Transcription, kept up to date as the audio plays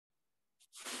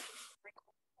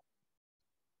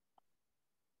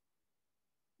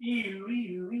No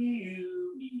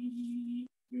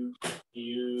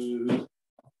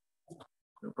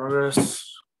progress.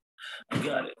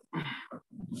 Got it.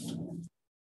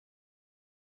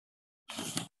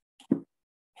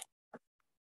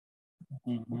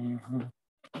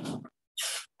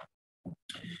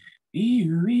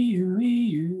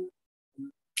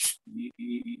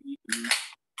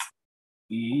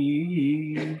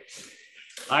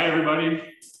 Hi, everybody.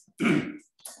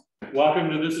 Welcome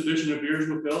to this edition of Beers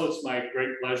with Bill. It's my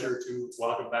great pleasure to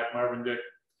welcome back Marvin, Dyck.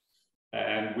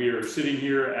 And we are sitting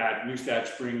here at Neustadt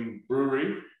Spring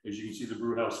Brewery. As you can see the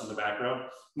brew house in the background.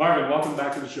 Marvin, welcome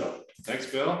back to the show. Thanks,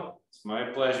 Bill. It's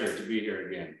my pleasure to be here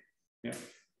again. Yeah.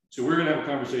 So we're gonna have a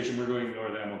conversation. We're going to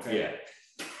ignore them, okay?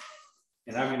 Yeah.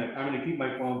 And I'm gonna keep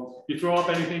my phone. You throw up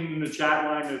anything in the chat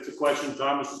line that's a question,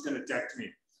 Thomas is gonna text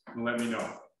me and let me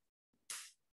know.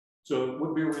 So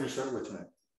what beer we're gonna start with tonight?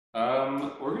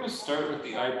 We're gonna start with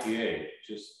the IPA.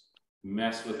 Just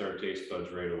mess with our taste buds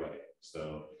right away.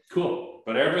 So cool.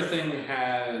 But everything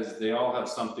they all have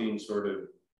something sort of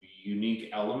unique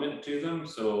element to them.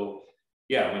 So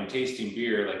yeah, when tasting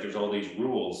beer, like there's all these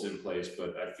rules in place,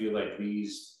 but I feel like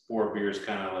these 4 beers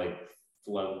kind of like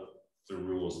flout the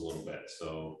rules a little bit.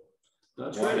 So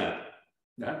that's why right.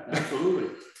 not? Absolutely.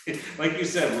 Like you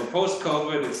said, we're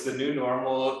post-COVID, it's the new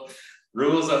normal,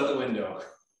 rules out the window.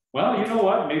 Well, you know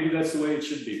what? Maybe that's the way it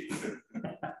should be.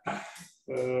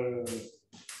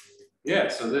 Yeah,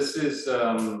 so this is,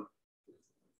 well,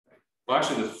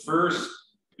 actually the first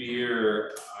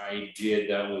beer I did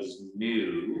that was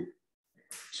new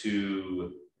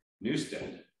to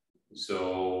Neustadt.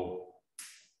 So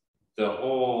the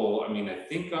whole, I mean, I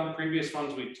think on previous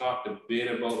ones, we talked a bit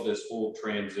about this whole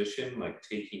transition, like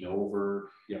taking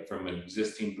over from an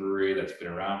existing brewery that's been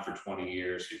around for 20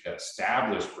 years. You've got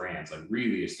established brands, like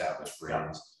really established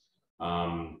brands.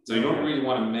 So you don't really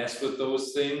want to mess with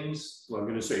those things. Well, I'm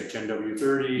going to say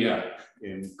 10W30. Yeah.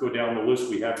 And go down the list.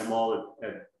 We have them all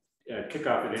at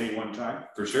kickoff at any one time.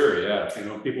 For sure, yeah. You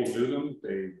know, people knew them.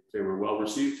 They were well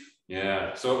received.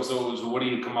 Yeah. So what do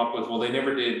you come up with? Well, they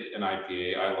never did an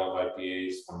IPA. I love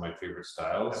IPAs, one of my favorite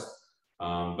styles.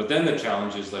 But then the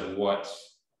challenge is like, what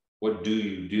do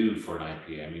you do for an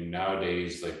IPA? I mean,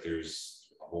 nowadays, like there's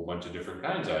a whole bunch of different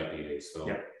kinds of IPAs. So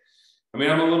yeah. I mean,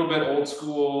 I'm a little bit old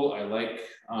school. I like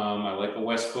a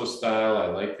West Coast style. I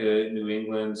like New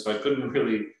England. So I couldn't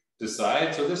really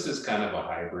decide. So this is kind of a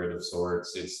hybrid of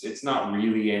sorts. It's not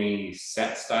really any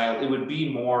set style. It would be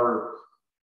more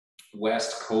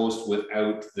West Coast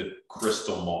without the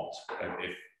crystal malt,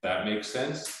 if that makes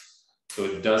sense. So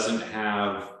it doesn't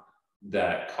have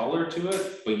that color to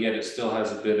it, but yet it still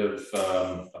has a bit of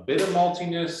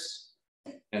maltiness.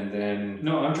 And then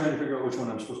no, I'm trying to figure out which one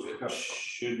I'm supposed to pick up.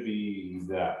 Should be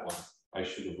that one. I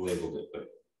should have labeled it, but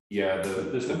yeah,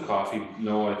 the coffee.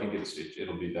 No, I think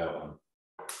it'll be that one.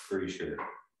 Pretty sure.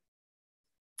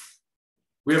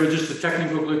 We have just a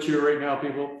technical glitch here right now,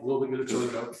 people. We'll be good to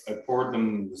it out. I poured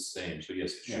them the same, so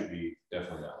yes, it should be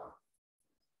definitely that one.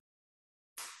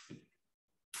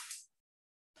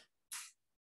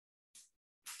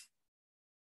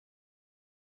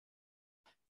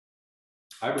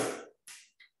 Hybrid.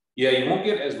 Yeah, you won't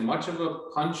get as much of a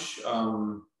punch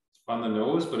on the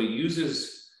nose, but it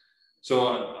uses.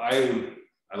 So I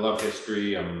love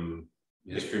history. I'm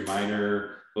history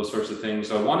minor, those sorts of things.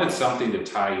 So I wanted something to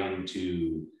tie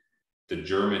into the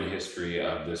German history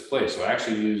of this place. So I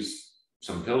actually used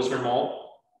some Pilsner malt.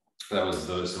 That was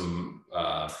some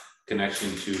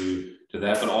connection to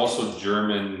that, but also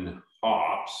German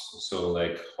hops. So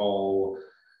like Hull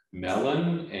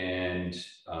melon and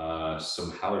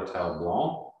some Hallertau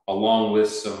Blanc, along with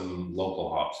some local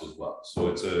hops as well. So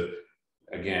it's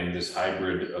again, this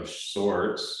hybrid of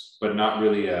sorts, but not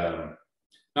really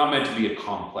not meant to be a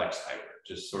complex hybrid,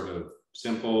 just sort of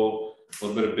simple, a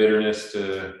little bit of bitterness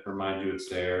to remind you it's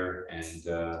there, and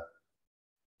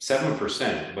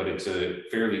 7%, but it's a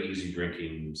fairly easy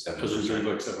drinking 7%. Because it's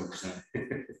like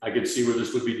 7%. I could see where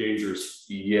this would be dangerous.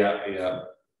 Yeah.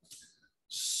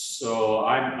 So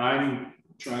I'm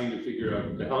trying to figure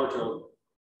out the Hallertau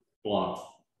Blanc.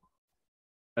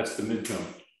 That's the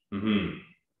mid-tone. Mm-hmm.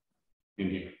 In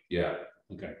here. Yeah.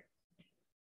 Okay.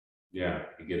 Yeah,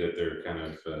 you get it. They're kind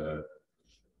of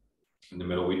in the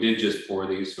middle. We did just pour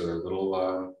these, so they're a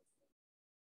little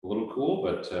cool,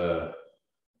 but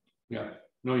yeah.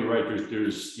 No, you're right.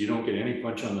 There's you don't get any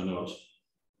punch on the nose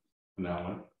on that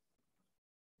one.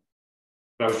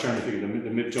 But I was trying to figure the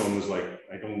mid-tone was like,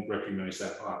 I don't recognize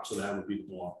that hop, so that would be the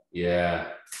Blanc. Yeah.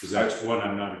 Because that's one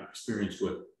I'm not experienced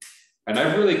with. And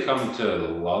I've really come to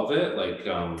love it. Like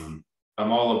I'm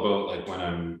all about like when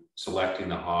I'm selecting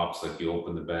the hops, like you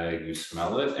open the bag, you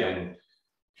smell it, and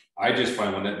I just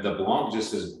find the Blanc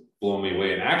just has blown me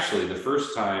away. And actually, the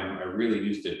first time I really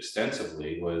used it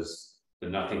extensively was the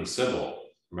Nothing Civil.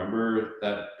 Remember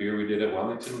that beer we did at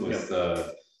Wellington with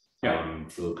the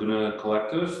Lacuna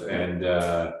Collective?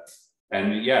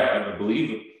 And yeah, I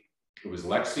believe it was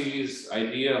Lexi's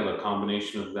idea, the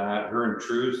combination of that, her and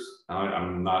Truth.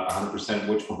 I'm not 100%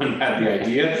 which one had the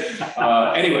idea.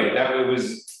 Anyway, it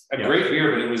was a great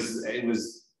beer, but it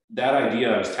was that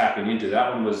idea I was tapping into.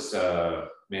 That one was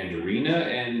Mandarina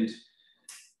and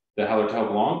the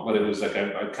Hallertau Blanc, but it was like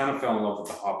I kind of fell in love with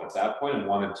the hop at that point and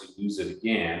wanted to use it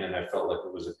again, and I felt like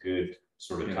it was a good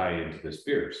sort of tie into this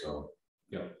beer. So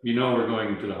you know, we're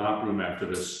going to the hop room after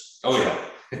this. Oh yeah.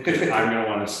 I'm gonna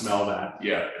want to smell that.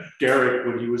 Yeah. Derek,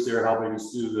 when he was there helping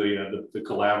us do the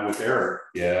collab with Eric,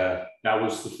 that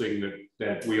was the thing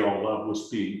that we all loved, was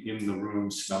being in the room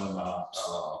smelling the hops.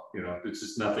 You know, it's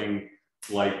just nothing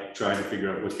like trying to figure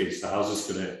out, okay, so how's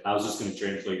this gonna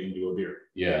translate into a beer?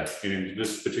 Yeah. And into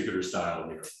this particular style of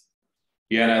beer.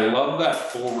 Yeah, and I love that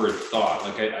forward thought.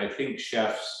 Like I think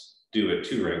chefs do it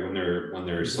too, right? When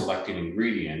they're selecting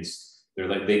ingredients, they're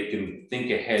like, they can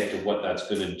think ahead to what that's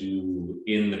going to do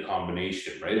in the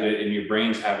combination, right? And your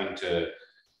brain's having to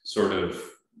sort of,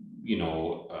 you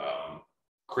know,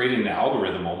 creating the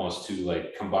algorithm almost to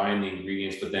like combine the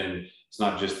ingredients, but then it's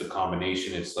not just the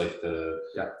combination, it's like the,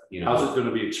 you know, how's it going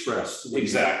to be expressed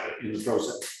exactly in the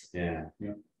process. Yeah,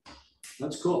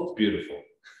 that's cool. It's beautiful.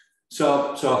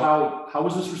 So how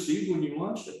was this received when you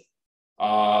launched it?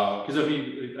 Because I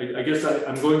mean, I guess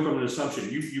I'm going from an assumption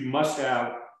you must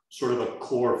have sort of a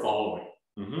core following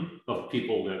of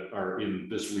people that are in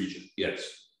this region. Yes.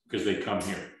 Because they come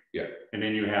here. Yeah. And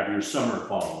then you have your summer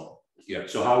following. Yeah.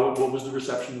 So what was the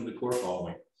reception of the core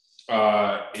following?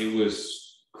 It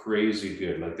was crazy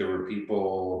good. Like there were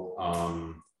people,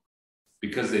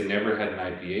 because they never had an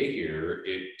IPA here,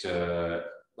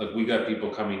 like we got people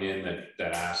coming in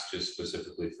that asked just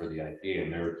specifically for the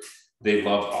IPA, and they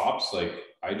love hops like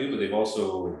I do, but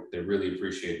they really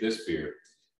appreciate this beer.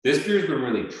 This beer's been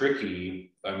really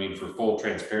tricky, I mean, for full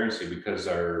transparency, because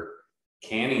our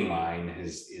canning line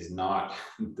is not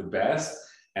the best,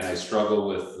 and I struggle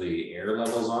with the air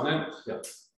levels on it. Yep.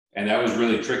 And that was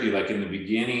really tricky. Like in the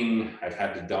beginning, I've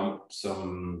had to dump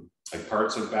some like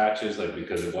parts of batches, like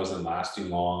because it wasn't lasting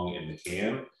long in the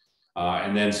can.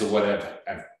 And then so what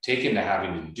I've taken to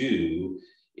having to do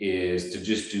is to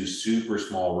just do super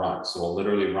small runs. So I'll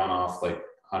literally run off like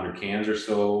 100 cans or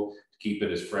so, keep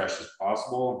it as fresh as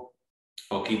possible.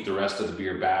 I'll keep the rest of the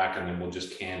beer back, and then we'll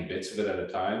just can bits of it at a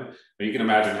time. But you can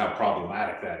imagine how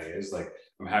problematic that is. Like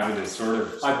I'm having to sort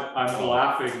of. I'm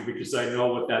laughing because I know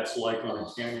what that's like on a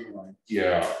canning line.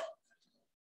 Yeah.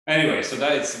 Anyway, so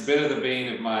it's a bit of the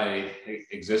bane of my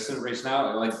existence right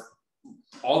now. Like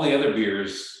all the other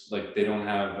beers, like they don't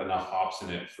have enough hops in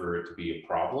it for it to be a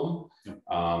problem.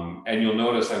 And you'll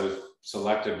notice I was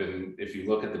selective, and if you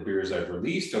look at the beers I've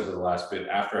released over the last bit,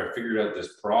 after I figured out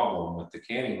this problem with the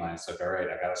canning line, it's like, all right,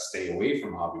 I got to stay away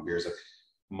from hoppy beers. Like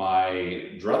my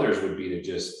druthers would be to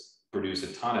just produce a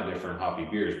ton of different hoppy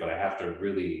beers, but I have to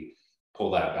really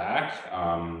pull that back.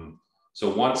 So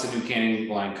once the new canning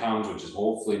line comes, which is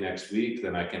hopefully next week,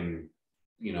 then I can,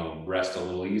 you know, rest a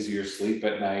little easier, sleep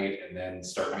at night, and then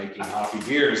start making hoppy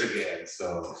beers again.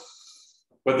 So,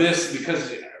 but this,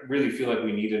 because I really feel like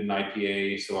we needed an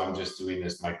IPA, so I'm just doing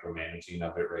this micromanaging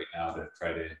of it right now to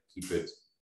try to keep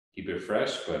it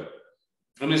fresh. But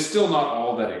I mean, it's still not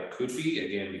all that it could be,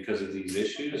 again, because of these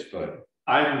issues. But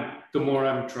the more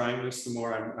I'm trying this, the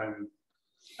more I'm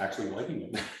actually liking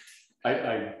it.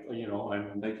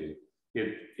 I'm thank you.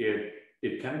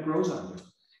 It kind of grows on you.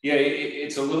 Yeah,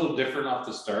 it's a little different off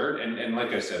the start, and like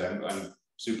I said, I'm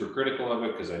super critical of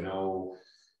it because I know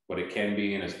what it can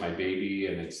be, and it's my baby,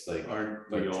 and it's like, aren't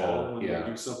we all when we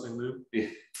do something new? Yeah.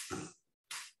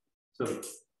 So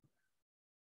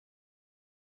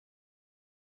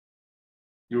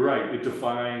you're right. It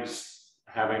defines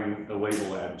having a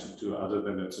label added to other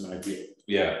than it's an IPA.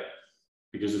 Yeah,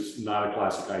 because it's not a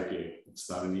classic IPA. It's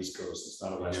not an East Coast. It's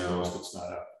not a West Coast. It's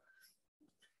not a.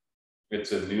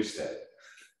 It's a Neustadt.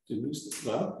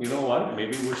 Well, you know what?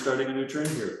 Maybe we're starting a new trend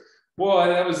here. Well,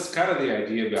 that was kind of the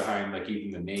idea behind like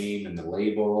even the name and the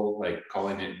label, like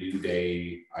calling it New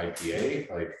Day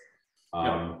IPA, like,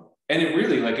 and it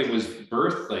really, like, it was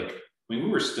birthed, like, I mean, we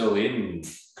were still in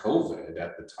COVID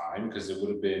at the time, because it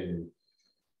would have been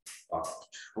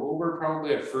October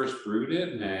probably I first brewed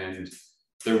it, and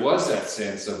there was that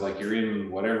sense of like you're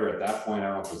in whatever at that point, I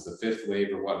don't know if it was the fifth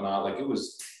wave or whatnot, like it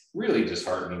was really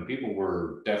disheartening. People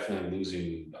were definitely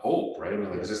losing hope, right? I mean,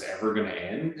 like, is this ever going to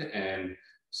end? And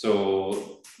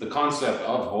so the concept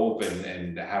of hope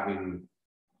and having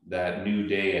that new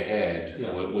day ahead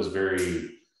was very,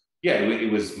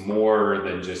 it was more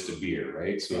than just a beer,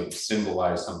 right? So it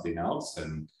symbolized something else.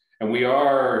 And we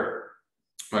are,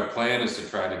 my plan is to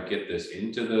try to get this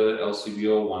into the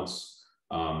LCBO once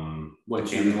the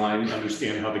canning line,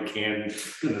 understand how the can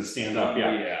is gonna stand up.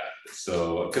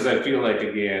 So because I feel like,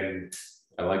 again,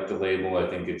 I like the label. I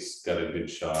think it's got a good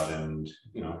shot, and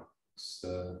you know, it's,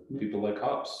 people like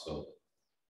hops, so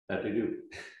that they do.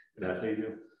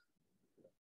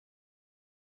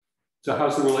 So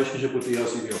how's the relationship with the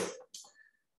LCBO?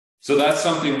 So that's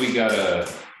something we gotta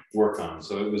work on.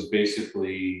 So it was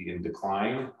basically in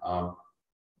decline,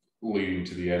 leading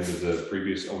to the end of the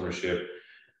previous ownership.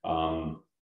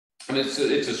 And it's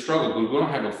a struggle, but we don't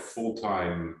have a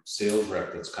full-time sales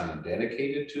rep that's kind of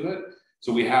dedicated to it.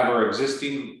 So we have our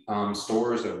existing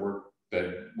stores that we're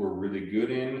really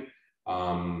good in.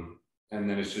 And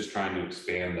then it's just trying to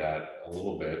expand that a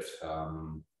little bit.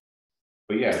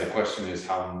 But yeah, the question is,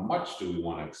 how much do we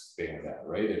want to expand that,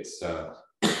 right? It's,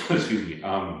 excuse me.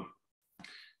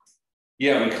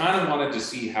 Yeah, we kind of wanted to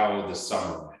see how the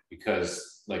summer went,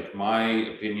 because like my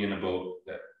opinion about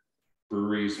that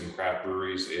breweries and craft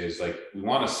breweries is like, we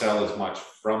want to sell as much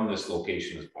from this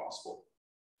location as possible.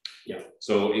 Yeah.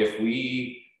 So if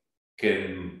we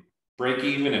can break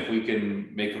even, if we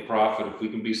can make a profit, if we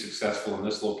can be successful in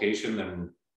this location,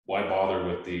 then why bother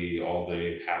with all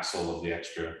the hassle of the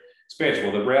extra expansion?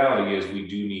 Well, the reality is we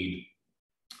do need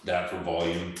that for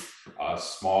volume. A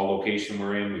small location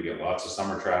we're in, we get lots of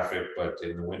summer traffic, but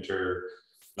in the winter,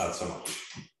 not so much.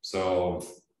 So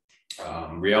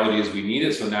reality is we need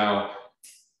it. So now,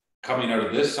 coming out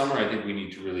of this summer, I think we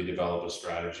need to really develop a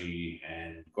strategy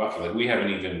and go after. Like, we haven't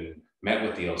even met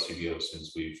with the LCBO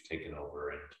since we've taken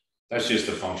over, and that's just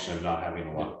a function of not having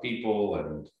a lot of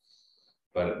people.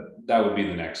 But that would be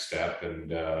the next step,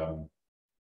 and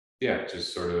yeah,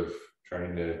 just sort of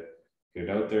trying to get it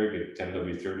out there, get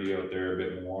 10W30 out there a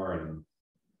bit more, and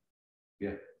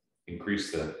yeah,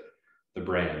 increase the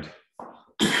brand.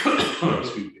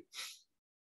 Excuse me.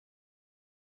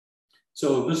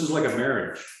 So this is like a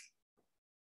marriage.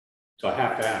 So I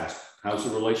have to ask, how's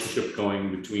the relationship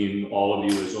going between all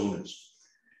of you as owners?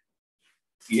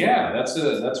 Yeah, that's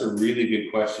a really good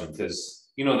question,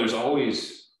 because you know, there's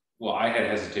always, well, I had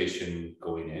hesitation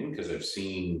going in because I've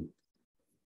seen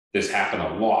this happen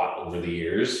a lot over the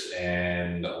years,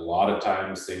 and a lot of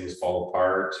times things fall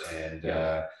apart, and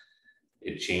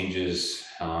it changes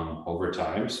over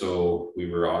time. So we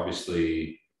were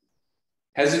obviously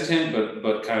hesitant,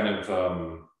 but kind of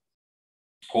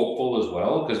hopeful as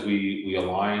well, because we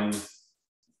aligned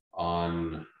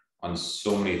on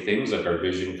so many things, like our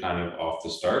vision kind of off the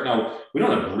start. Now, we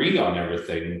don't agree on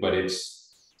everything, but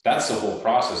that's the whole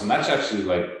process. And that's actually,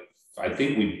 like, I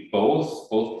think we both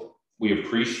we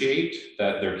appreciate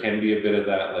that there can be a bit of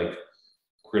that, like,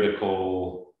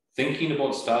 critical thinking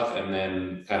about stuff and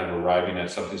then kind of arriving at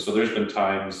something. So there's been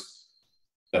times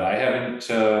that I haven't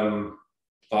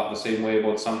thought the same way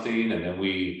about something, and then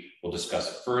we will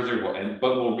discuss it further,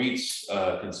 but we'll reach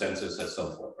consensus at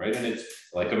some point, right? And it's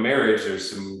like a marriage, there's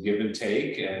some give and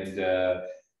take, and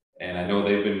I know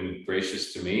they've been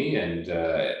gracious to me, and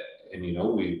you know,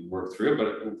 we work through it,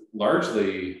 but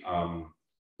largely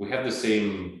we have the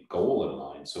same goal in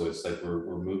mind. So it's like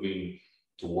we're moving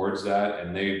towards that,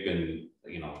 and they've been,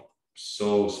 you know,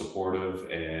 so supportive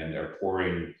and are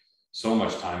pouring so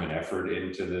much time and effort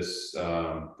into this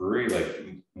brewery, like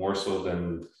more so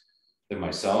than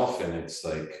myself. And it's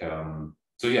like,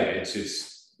 so yeah,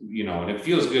 it's, you know, and it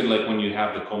feels good, like when you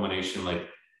have the culmination, like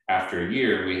after a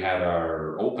year, we had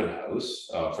our open house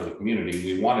for the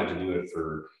community. We wanted to do it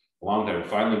for a long time.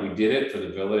 Finally, we did it for the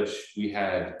village. We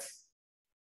had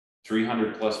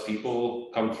 300 plus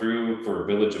people come through for a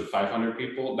village of 500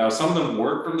 people. Now, some of them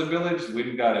weren't from the village. We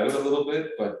got out a little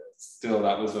bit, but still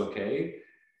that was okay.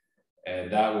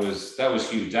 And that was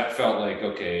huge. That felt like,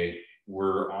 okay,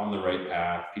 we're on the right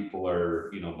path. People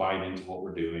are, you know, buying into what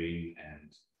we're doing.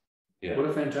 And yeah. What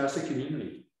a fantastic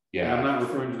community. Yeah. And I'm not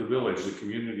referring to the village, the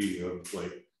community of,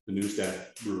 like, the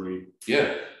Neustadt Brewery.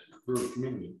 Yeah. Brewery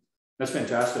community. That's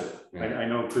fantastic. Yeah. I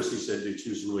know Christy said that she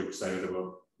was really excited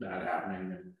about that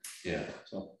happening. And yeah.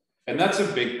 So, and that's a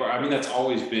big part. I mean, that's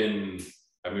always been,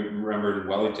 I remember in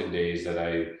Wellington days that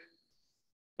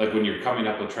like when you're coming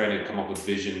up with trying to come up with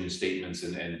vision statements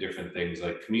and different things,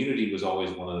 like community was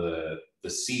always one of the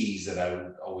C's that I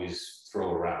would always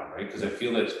throw around, right? Because I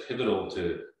feel that's pivotal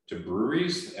to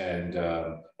breweries, and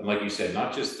like you said,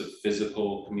 not just the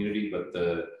physical community, but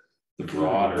the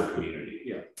broader community.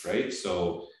 Yeah. Right.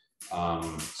 So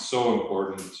so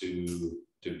important to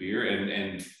beer,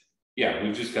 and yeah,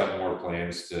 we've just got more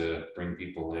plans to bring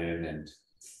people in, and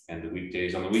And the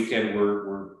weekdays, on the weekend,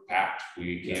 we're packed.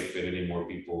 We can't fit any more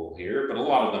people here, but a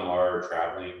lot of them are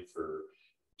traveling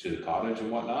to the cottage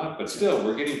and whatnot. But still,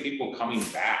 we're getting people coming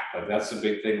back. Like that's the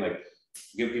big thing. Like,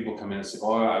 get people come in and say,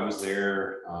 "Oh, I was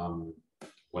there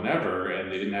whenever,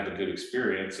 and they didn't have a good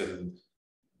experience, and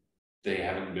they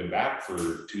haven't been back for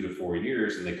 2 to 4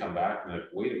 years," and they come back and like,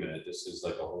 "Wait a minute, this is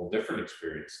like a whole different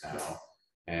experience now."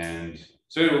 And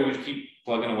so anyway, we keep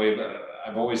plugging away, but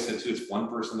I've always said too, it's one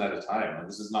person at a time. Like,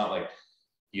 this is not like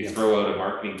you throw out a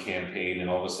marketing campaign and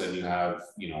all of a sudden you have,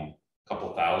 a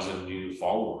couple thousand new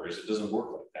followers. It doesn't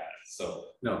work like that. So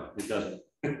no, it doesn't.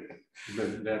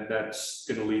 But that's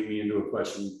going to lead me into a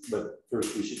question, but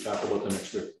first we should talk about the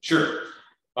next beer. Sure.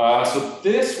 So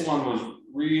this one was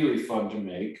really fun to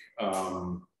make,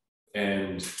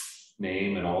 and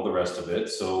name and all the rest of it.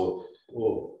 So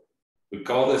we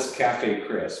call this Cafe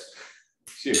Crisp.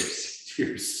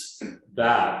 Cheers.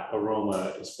 That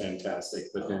aroma is fantastic,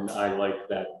 but then I like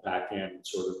that back end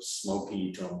sort of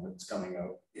smoky tone that's coming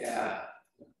out. Yeah.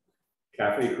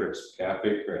 Cafe Crisp.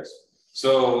 Cafe Crisp.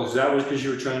 So is that because you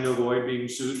were trying to avoid being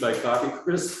sued by Coffee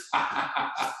Crisp?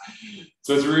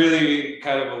 So it's really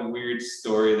kind of a weird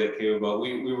story that came about.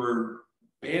 We were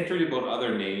bantering about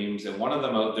other names, and one of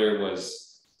them out there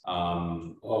was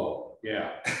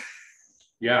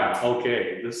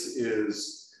okay, this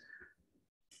is,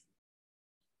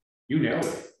 you nailed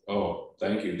it. Oh,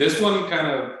 thank you. This one kind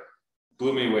of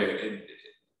blew me away.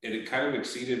 It kind of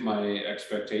exceeded my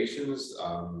expectations.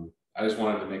 I just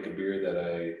wanted to make a beer that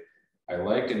I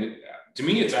liked, and to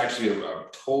me, it's actually a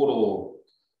total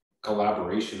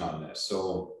collaboration on this.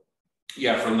 So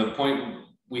yeah, from the point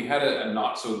we had a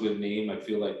not so good name, I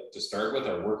feel like, to start with,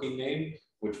 our working name,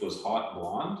 which was Hot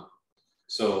Blonde.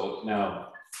 So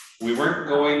now we weren't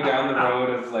going down the road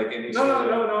of like any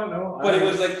no. But it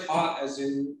was like hot as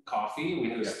in coffee. We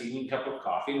had a steaming cup of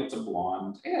coffee, and it's a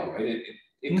blonde ale, right?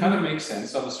 It kind of makes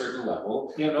sense on a certain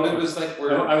level. Yeah, no, but it was like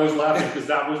I was laughing because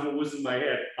that was what was in my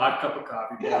head. Hot cup of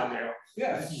coffee, blonde ale.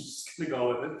 Yeah, I'm just gonna go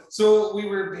with it. So we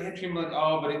were bantering like,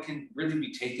 oh, but it can really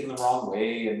be taken the wrong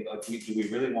way, and like, do we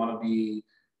really want to be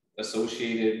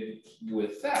associated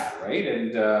with that, right?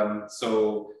 And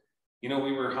so we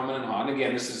were humming and hawing.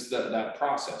 Again, this is that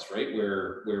process, right,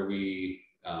 where we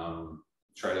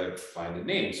try to find a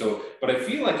name. So, but I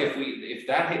feel like if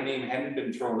that name hadn't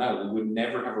been thrown out, we would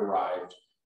never have arrived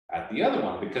at the other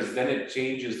one, because then it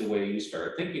changes the way you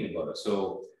start thinking about it.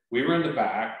 So we were in the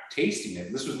back tasting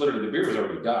it. This was literally, the beer was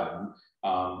already done.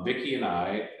 Vicky and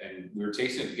I, and we were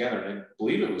tasting it together, and I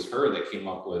believe it was her that came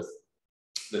up with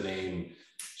the name.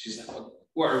 She's like,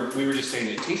 or we were just saying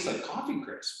it tastes like coffee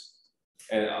crisp,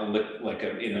 and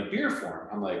in a beer form.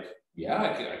 I'm like, yeah,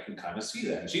 I can kind of see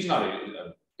that. And she's not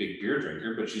a big beer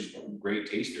drinker, but she's a great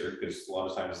taster, because a lot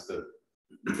of times the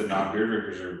non-beer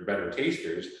drinkers are better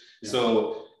tasters. Yeah.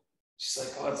 So she's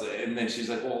like, oh, and then she's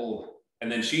like, well,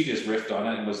 and then she just riffed on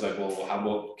it and was like, well, how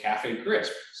about Cafe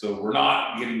Crisp? So we're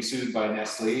not getting sued by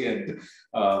Nestle and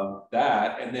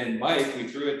that. And then Mike, we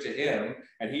threw it to him,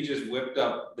 and he just whipped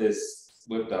up,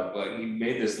 like, he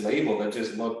made this label that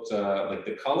just looked like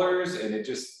the colors, and it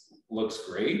just looks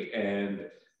great. And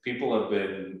people have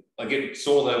been, like, it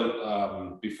sold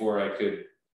out before I could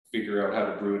figure out how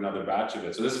to brew another batch of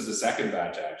it. So this is the second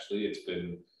batch, actually. It's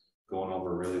been going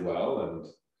over really well. And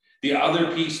the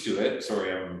other piece to it,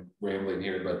 sorry, I'm rambling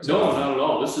here, but no, not at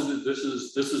all. This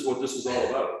is what this is all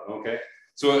about. Okay.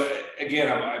 So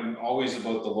again, I'm always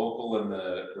about the local and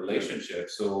the relationship.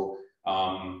 So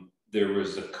there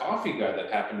was a coffee guy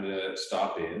that happened to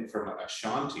stop in from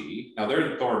Ashanti. Now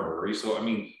they're in Thornbury, so I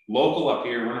mean, local up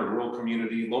here, we're in a rural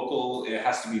community. Local, it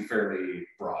has to be fairly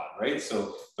broad, right?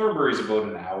 So Thornbury is about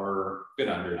an hour, a bit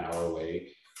under an hour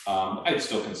away. I'd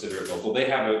still consider it local. They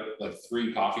have like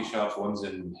 3 coffee shops. One's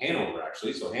in Hanover,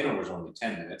 actually. So Hanover's only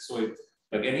 10 minutes. So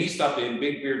and he stopped in,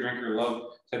 big beer drinker,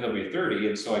 loved 10W30.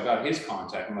 And so I got his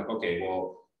contact. I'm like, okay,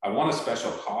 well, I want a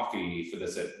special coffee for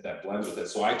this that blends with it.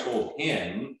 So I told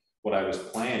him what I was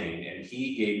planning, and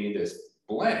he gave me this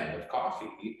blend of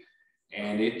coffee,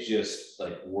 and it just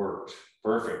like worked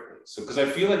perfectly. So, because I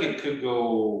feel like it could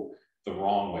go the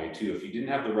wrong way too. If you didn't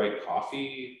have the right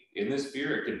coffee in this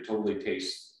beer, it could totally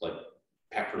taste like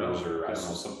peppers or I don't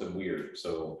know, something weird.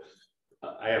 So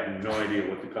I have no idea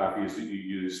what the coffee is that you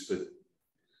use, but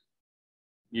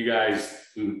you guys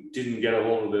who didn't get a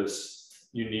hold of this,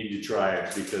 you need to try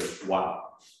it, because wow.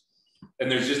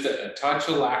 And there's just a touch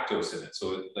of lactose in it.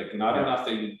 So like not enough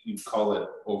that you call it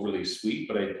overly sweet,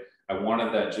 but I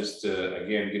wanted that just to,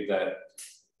 again, give that,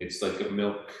 it's like a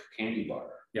milk candy bar.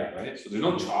 Yeah, right. So there's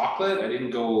no chocolate. I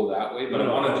didn't go that way, but I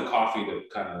wanted the coffee to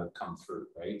kind of come through,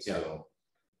 right? Yeah. So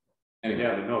Anyway.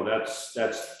 Yeah, but no, that's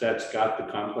got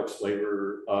the complex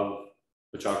flavor of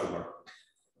the chocolate bar.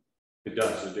 It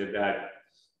does. It did that.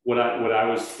 What I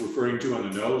was referring to on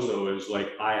the nose though is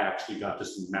like I actually got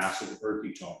this massive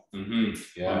earthy tone on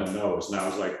the nose, and I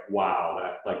was like, wow,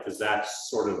 that like because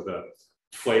that's sort of the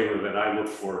flavor that I look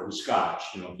for in Scotch,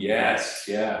 you know. Yes,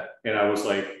 yeah. And I was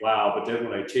like, wow. But then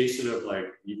when I tasted it, like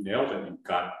you nailed it. You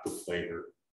got the flavor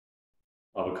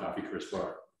of a coffee crisp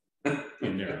bar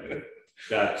in there.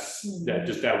 That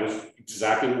was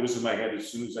exactly what was in my head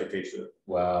as soon as I tasted it.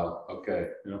 Wow. Okay.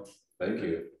 You know. Thank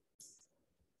you.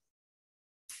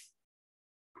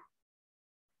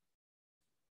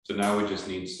 So now we just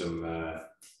need some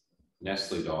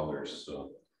Nestle dollars.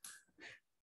 So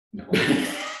no.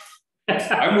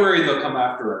 I'm worried they'll come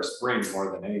after our spring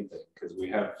more than anything because we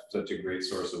have such a great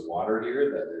source of water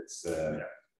here that it's.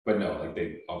 But no, like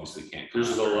they obviously can't.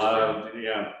 There's a lot of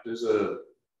there's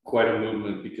quite a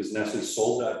movement because Nestle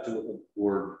sold that to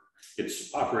or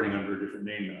it's operating under a different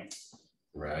name now.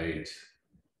 Right.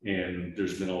 And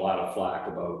there's been a lot of flack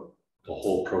about the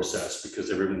whole process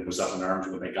because everyone was up in arms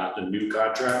when they got the new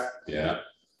contract. Yeah.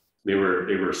 They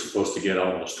were supposed to get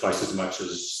almost twice as much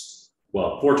as,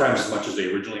 well, 4 times as much as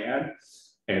they originally had.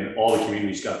 And all the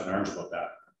communities got in arms about that.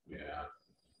 Yeah.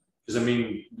 Because I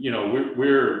mean, you know,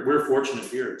 we're fortunate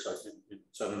here in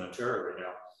Southern Ontario right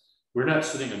now. We're not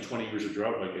sitting on 20 years of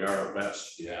drought like they are out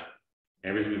west. Yeah.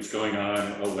 Everything that's going on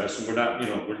out west, and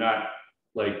we're not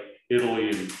like Italy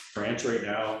and France right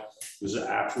now. There's an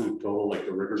absolute total, like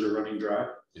the rivers are running dry.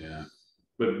 Yeah.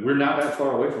 But we're not that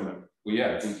far away from it. Well,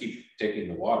 yeah, if you keep taking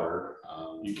the water.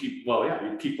 You keep pulling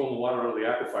the water out of the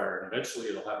aquifer, and eventually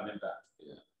it'll have an impact.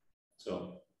 Yeah.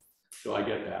 So I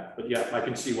get that, but yeah, I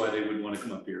can see why they would want to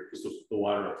come up here because the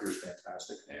water up here is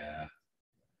fantastic. Yeah.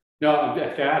 Now,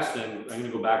 fast, and I'm going to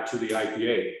go back to the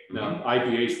IPA. Now,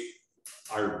 IPAs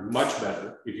are much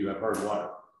better if you have hard water.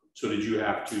 So did you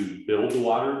have to build the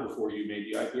water before you made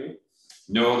the IPA?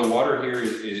 No, the water here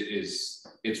is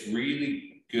it's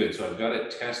really good. So I've got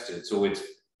it tested. So it's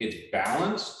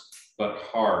balanced but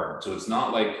hard. So it's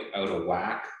not like out of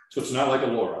whack. So it's not like a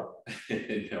Laura.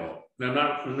 No. No,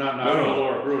 not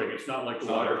Laura Brewing. It's not like the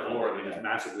water of Laura that is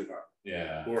massively hard.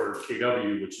 Yeah. Or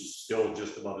KW, which is still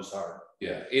just about as hard.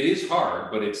 Yeah, it is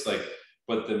hard, but it's like,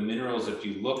 but the minerals, if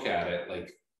you look at it,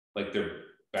 like they're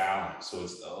balanced. So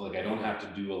it's like I don't have to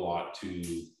do a lot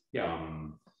to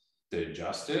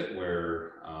adjust it.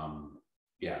 Where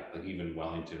like even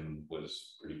Wellington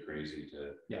was pretty crazy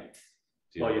to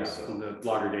So the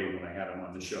lager day when I had him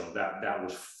on the show, that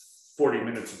was 40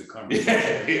 minutes of the conversation.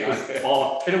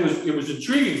 It was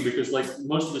intriguing because like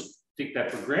most of us take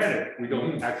that for granted. We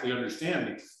don't actually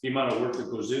understand the amount of work that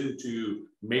goes into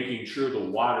making sure the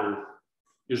water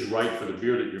is right for the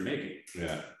beer that you're making.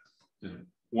 Yeah.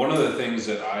 One of the things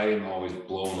that I am always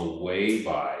blown away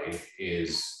by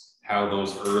is how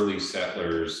those early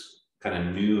settlers kind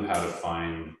of knew how to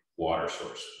find water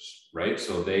sources, right?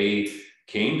 So they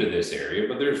came to this area,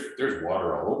 but there's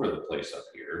water all over the place up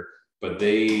here, but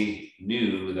they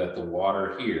knew that the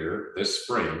water here, this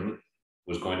spring,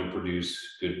 was going to produce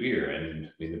good beer. And I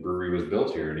mean, the brewery was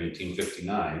built here in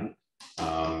 1859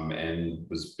 and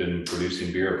was been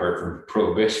producing beer apart from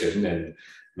Prohibition and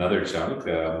another chunk.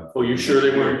 Oh, you sure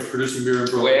they weren't producing beer in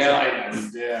Prohibition? Well,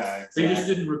 exactly. They just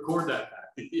didn't record that back.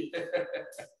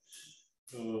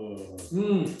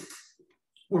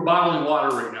 We're bottling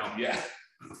water right now. Yeah.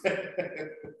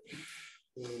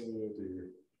 Oh, dear.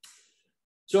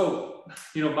 So,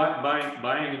 you know,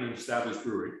 buying an established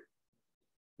brewery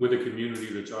with a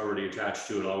community that's already attached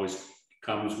to it always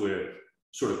comes with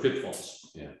sort of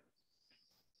pitfalls. Yeah.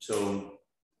 So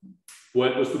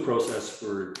what was the process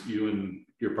for you and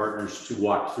your partners to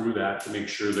walk through that to make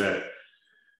sure that,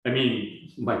 I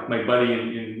mean, my buddy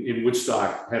in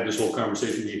Woodstock had this whole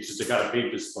conversation with me. He says, I got to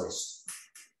paint this place.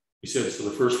 He said, so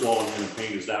the first wall I'm going to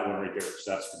paint is that one right there.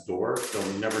 So that's the door.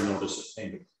 They'll never notice it's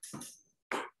painted.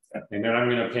 And then I'm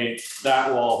going to paint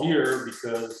that wall here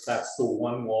because that's the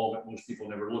one wall that most people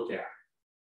never look at.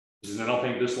 And then I'll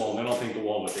paint this wall, and then I'll paint the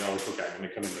wall that they always look at when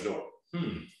they come in the door.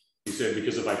 He said,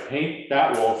 because if I paint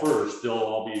that wall first, they'll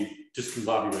all be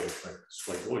discombobulated. It's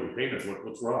like, oh, you painted,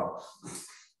 what's wrong?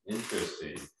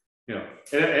 Interesting. You know,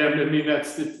 and I mean,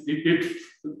 that's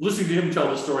listening to him tell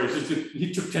the story.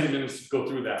 He took 10 minutes to go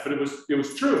through that, but it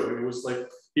was true. And it was like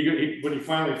when he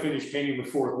finally finished painting the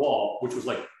fourth wall, which was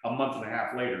like a month and a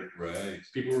half later. Right.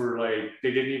 People were like,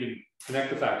 they didn't even connect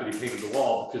the fact that he painted the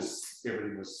wall because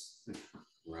everything was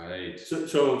right.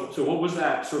 So what was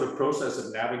that sort of process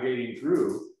of navigating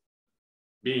through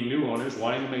being new owners,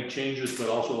 wanting to make changes, but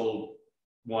also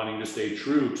wanting to stay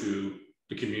true to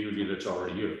the community that's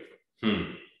already here?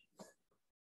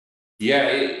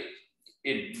 Yeah,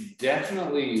 it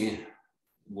definitely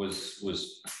was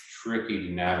tricky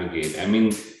to navigate. I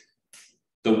mean,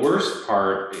 the worst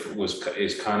part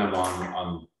is kind of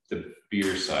on the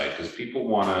beer side, because people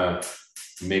want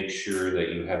to make sure that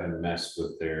you haven't messed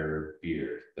with their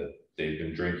beer that they've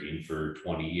been drinking for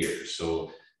 20 years.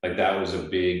 So like that was a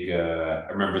big, I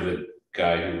remember the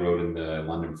guy who wrote in the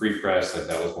London Free Press, like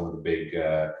that was one of the big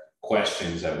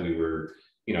questions that we were,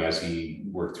 you know, as he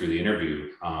worked through the interview.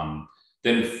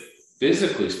 Then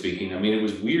physically speaking, I mean, it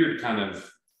was weird kind of,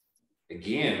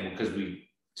 again, because we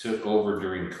took over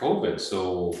during COVID.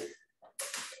 So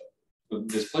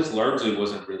this place largely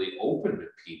wasn't really open to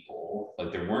people.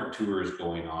 Like there weren't tours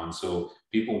going on. So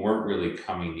people weren't really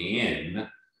coming in.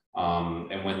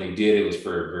 And when they did, it was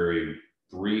for a very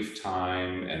brief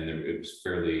time, and it was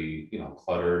fairly, you know,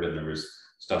 cluttered, and there was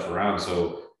stuff around.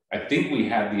 So I think we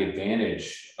had the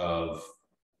advantage of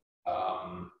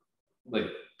like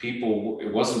people,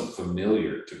 it wasn't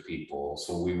familiar to people.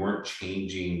 So we weren't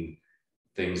changing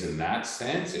things in that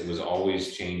sense. It was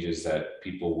always changes that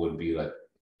people would be like,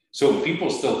 so people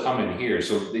still come in here.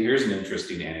 So here's an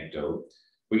interesting anecdote.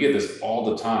 We get this all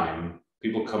the time.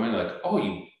 People come in like, oh,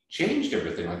 you changed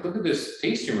everything. Like, look at this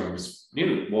tasting room, it's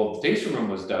new. Well, the tasting room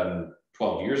was done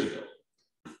 12 years ago.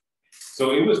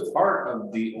 So it was part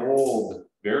of the old,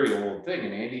 very old thing.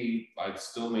 And Andy, I'd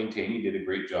still maintain he did a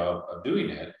great job of doing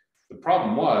it. The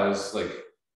problem was like,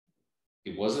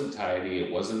 it wasn't tidy. It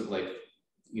wasn't like,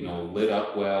 you know, lit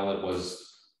up well. It was,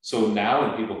 so now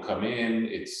when people come in,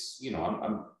 it's, you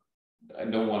know, I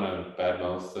don't want to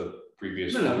badmouth the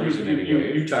previous owners in any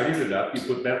way. You tidied it up, you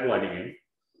put that lighting in.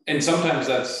 And sometimes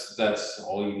that's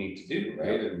all you need to do,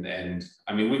 right? And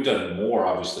I mean, we've done more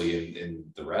obviously in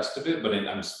the rest of it, but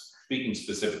I'm speaking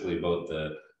specifically about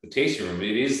the tasting room.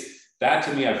 It is, that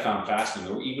to me, I found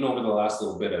fascinating. Even over the last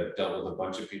little bit, I've dealt with a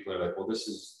bunch of people who are like, well, this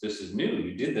is new.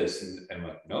 You did this. And I'm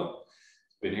like, nope,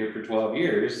 been here for 12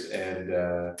 years.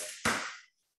 And,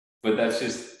 but that's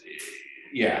just,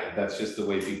 yeah, that's just the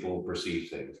way people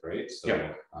perceive things, right? So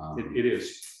yeah, it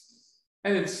is.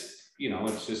 And it's, you know,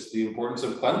 it's just the importance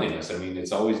of cleanliness. I mean,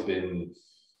 it's always been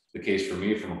the case for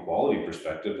me from a quality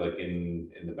perspective, like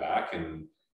in the back, and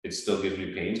it still gives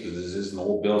me pains because this is an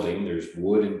old building. There's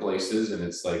wood in places, and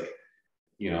it's like,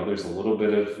 you know, there's a little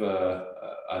bit of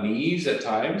unease at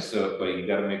times. So, but you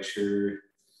got to make sure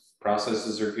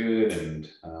processes are good and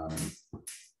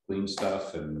clean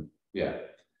stuff, and yeah.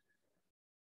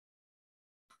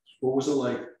 What was it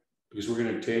like? Because we're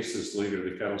going to taste this later,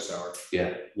 the kettle sour.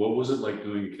 Yeah. What was it like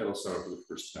doing a kettle sour for the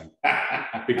first time?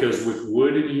 Because with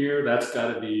wood in here, that's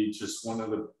got to be just one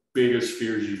of the biggest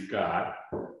fears you've got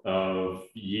of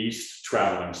yeast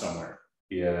traveling somewhere.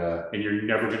 Yeah. And you're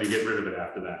never going to get rid of it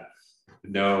after that.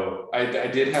 No, I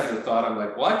did have the thought. I'm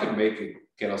like, well, I can make a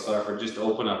kettle sour, just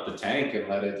open up the tank and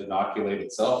let it inoculate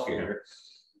itself here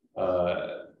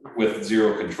with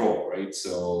zero control, right?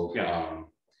 So, yeah.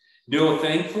 No,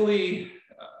 thankfully,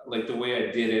 like the way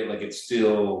I did it, like it's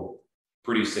still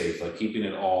pretty safe, like keeping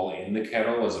it all in the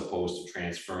kettle as opposed to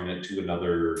transferring it to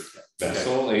another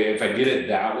vessel. Like if I did it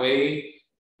that way,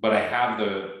 but I have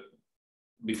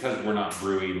because we're not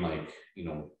brewing like, you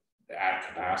know, at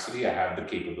capacity, I have the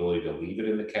capability to leave it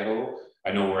in the kettle.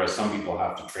 I know whereas some people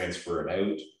have to transfer it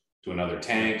out to another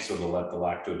tank, so they'll let the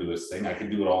lacto do its thing. I can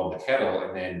do it all in the kettle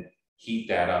and then heat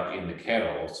that up in the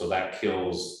kettle. So that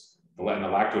kills, and the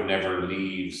lacto never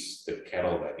leaves the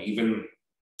kettle then. Even,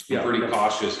 I'm pretty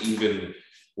cautious, even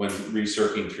when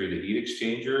recirculating through the heat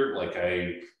exchanger, like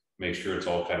I make sure it's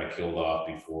all kind of killed off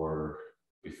before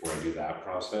I do that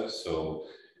process. So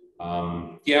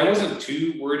yeah, I wasn't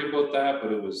too worried about that,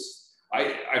 but it was,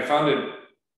 I found it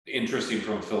interesting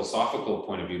from a philosophical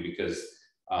point of view because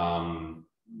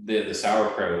the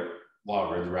sauerkraut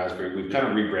lager, the raspberry, we've kind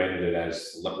of rebranded it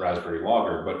as raspberry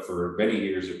lager, but for many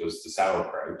years it was the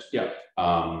sauerkraut. Yeah.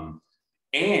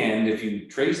 And if you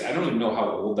trace, I don't even know how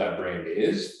old that brand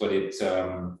is, but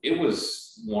it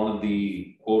was one of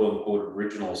the quote unquote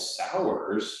original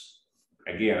sours.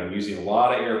 Again, I'm using a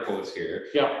lot of air quotes here.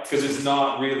 Yeah. Because it's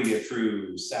not really a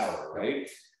true sour, right?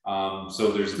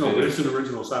 So there's no, but it's an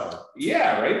original sour.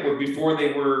 Yeah, right. But before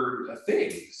they were a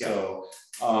thing. So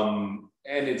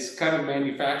and it's kind of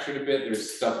manufactured a bit.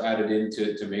 There's stuff added in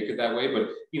to make it that way. But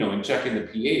you know, in checking the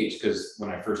pH, because when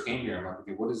I first came here, I'm like,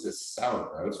 okay, what is this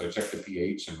sauerkraut? So I checked the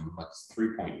pH and I'm like, it's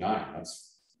 3.9.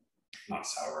 That's not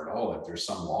sour at all. Like there's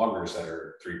some lagers that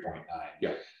are 3.9.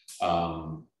 Yeah.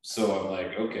 So I'm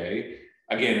like, okay.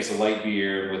 Again, it's a light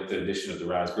beer with the addition of the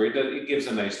raspberry. It gives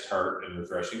a nice tart and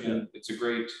refreshing, and it's a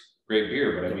great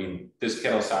beer. But I mean, this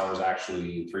kettle sour is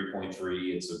actually 3.3.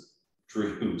 It's a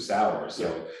true sour.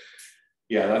 So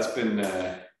yeah, that's been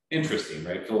interesting,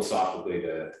 right? Philosophically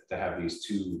to have these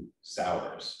two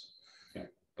sours. Yeah.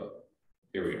 But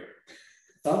here we are.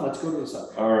 Oh, let's go to the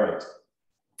sour. All right.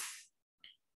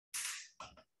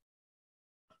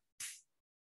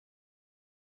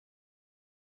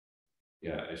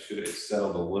 Yeah, I should have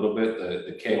settled a little bit.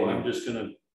 The keg. Oh, I'm just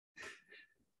gonna.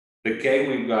 The keg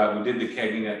we did the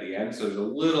kegging at the end, so there's a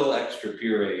little extra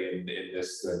puree in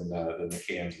this than the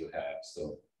cans would have.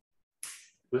 So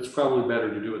It's probably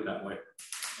better to do it that way.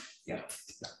 yeah.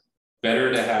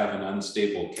 Better to have an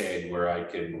unstable keg where I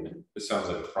can. This sounds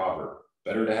like a proverb.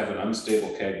 Better to have an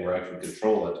unstable keg where I can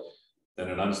control it than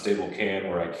an unstable can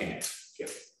where I can't. Yeah.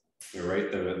 You're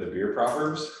right. The beer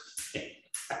proverbs.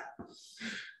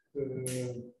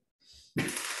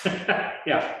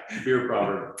 Yeah, beer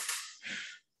proverb.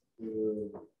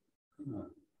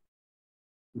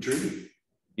 Intriguing.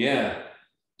 Yeah.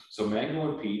 So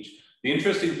mango and peach. The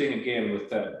interesting thing again with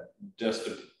that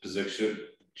juxtaposition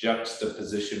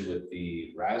with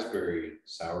the raspberry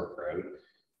sauerkraut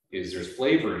is there's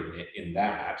flavoring in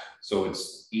that, so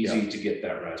it's easy to get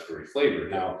that raspberry flavor.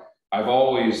 Now, I've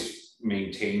always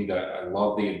maintained that I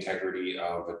love the integrity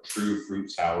of a true fruit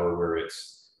sour where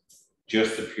it's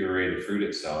just the puree, the fruit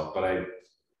itself, but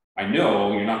I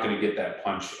know you're not going to get that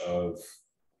punch of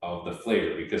the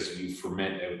flavor because you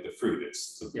ferment out the fruit.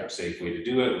 It's the safe way to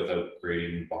do it without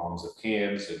creating bombs of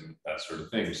cans and that sort of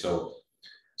thing. So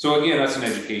again, that's an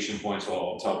education point. So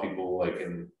I'll tell people, like,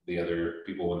 in the other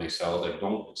people when they sell it, like,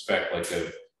 don't expect like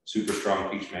a super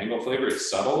strong peach mango flavor. It's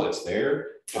subtle, it's there,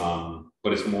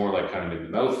 but it's more like kind of in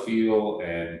the mouthfeel,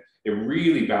 and it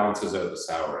really balances out the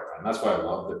sour. And that's why I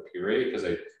love the puree, because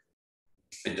it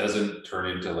doesn't turn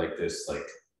into like this like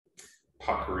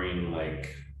puckering,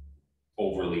 like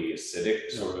overly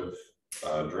acidic sort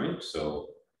of drink. So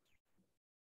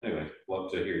anyway,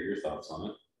 love to hear your thoughts on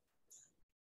it.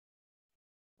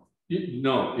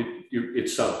 No,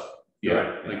 it's subtle. Yeah,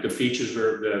 right. Like the peach is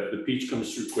where the peach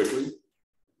comes through quickly,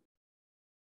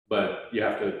 but you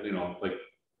have to, like,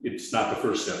 it's not the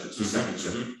first step, it's the second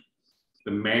step.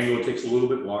 The mango takes a little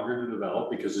bit longer to develop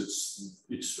because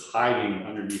it's hiding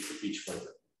underneath the peach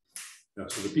flavor.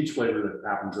 So the peach flavor that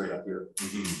happens right up here,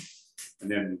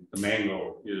 and then the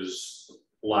mango is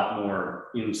a lot more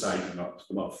inside the mouth.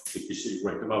 Like you see,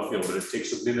 right, the mouthfeel, but it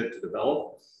takes a minute to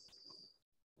develop.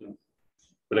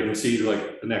 But I can see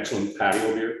like an excellent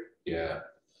patio beer. Yeah.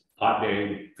 Hot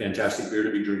day, fantastic beer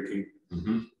to be drinking.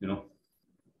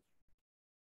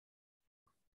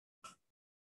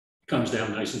 Comes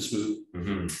down nice and smooth.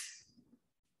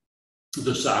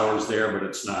 The sour's there, but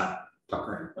it's not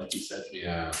puckering, like you said.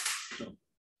 Yeah.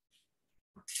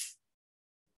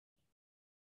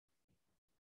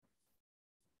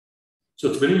 So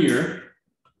it's been a year.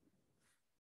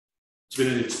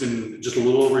 It's been just a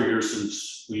little over a year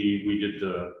since we did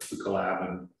the collab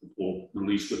and we'll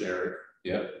release with Eric.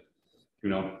 Yeah.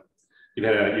 You've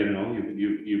had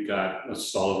you've got a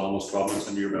solid almost 12 months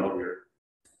under your belt here.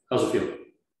 How's it feel?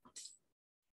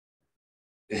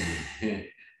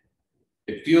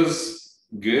 It feels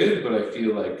good, but I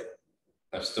feel like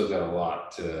I've still got a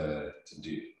lot to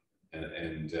do,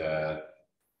 and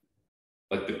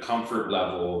like the comfort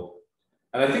level.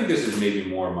 And I think this is maybe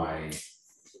more my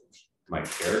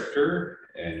character,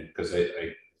 and because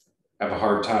I have a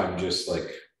hard time just like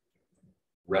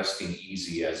resting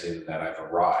easy, as in that I've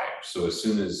arrived. So as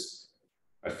soon as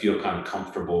I feel kind of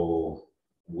comfortable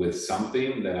with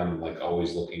something, then I'm like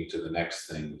always looking to the next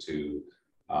thing to,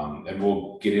 and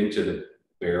we'll get into the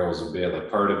barrels a bit. Like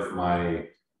part of I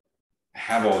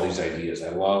have all these ideas. I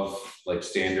love like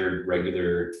standard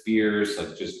regular beers,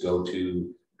 like just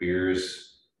go-to beers,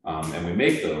 and we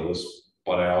make those,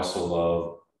 but I also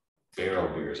love barrel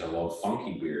beers. I love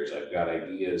funky beers. I've got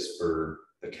ideas for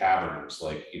the caverns,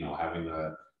 like, having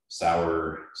a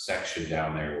sour section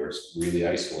down there where it's really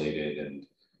isolated, and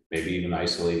maybe even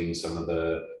isolating some of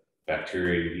the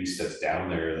bacteria and yeast that's down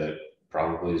there that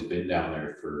probably has been down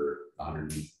there for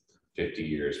 150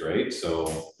 years, right?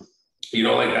 So,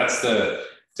 like that's to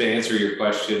answer your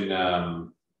question,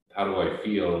 how do I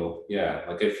feel? Yeah,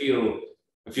 like I feel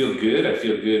good. I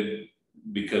feel good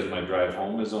because my drive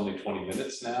home is only 20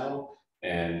 minutes now,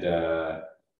 and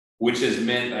which has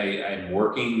meant I'm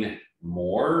working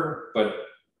more, but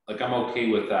like I'm okay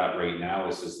with that right now.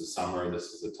 This is the summer,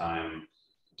 this is the time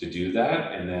to do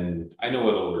that, and then I know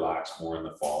it'll relax more in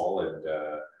the fall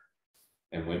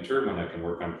and winter when I can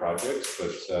work on projects.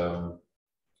 But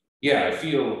yeah, I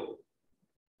feel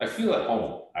at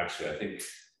home, actually. I think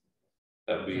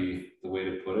that would be the way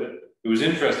to put it. It was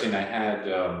interesting. I had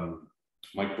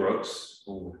Mike Brooks.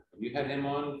 Oh, have you had him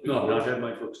on before? No, I've not had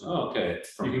Mike Brooks on. Oh, okay.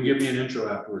 You can give me an intro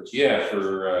afterwards. Yeah,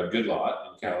 for Good Lot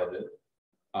in Caledon.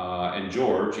 and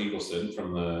George Eagleson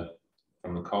from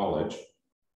the college.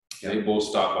 Yeah. They both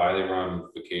stopped by. They were on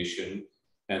vacation,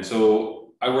 and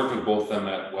so I worked with both of them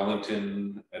at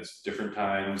Wellington at different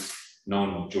times.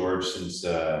 Known George since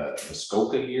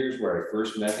Muskoka years, where I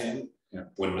first met him. Yeah.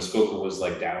 When Muskoka was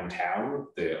like downtown,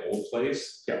 the old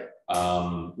place. Yeah.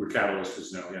 Where Catalyst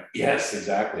is now. Yeah. Yes,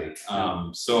 exactly.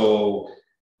 Yeah.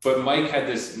 But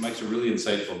Mike's a really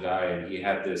insightful guy, and he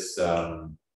had this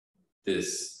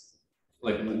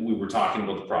like we were talking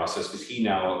about the process, because he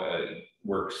now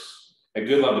works at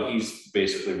Good Love, but he's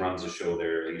basically runs the show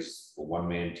there. He's a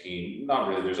one-man team. Not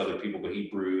really, there's other people, but he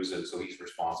brews, and so he's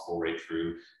responsible right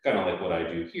through, kind of like what I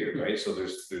do here, right? So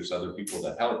there's other people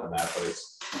that help in that,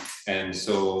 and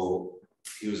so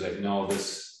he was like, no,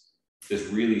 this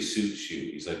really suits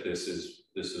you. He's like, this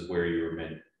is where you were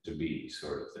meant to be,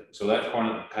 sort of thing. So that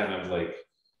kind of like,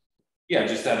 yeah,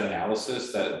 just that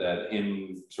analysis that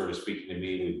him sort of speaking to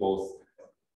me,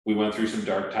 we went through some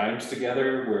dark times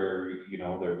together where, you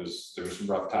know, there was some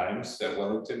rough times at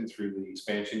Wellington through the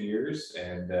expansion years.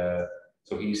 And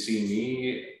so he's seen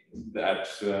me at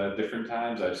different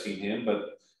times. I've seen him,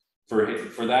 but for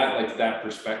that, like that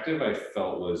perspective, I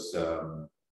felt was,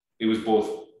 it was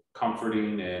both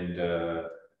comforting and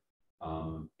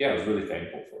yeah, I was really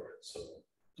thankful for it. So,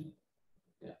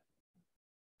 yeah.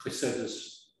 I said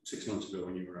this 6 months ago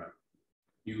when you were on.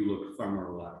 You look far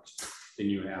more relaxed than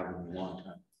you have in a long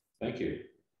time. Thank you.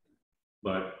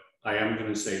 But I am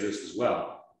going to say this as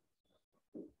well.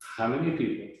 How many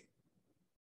people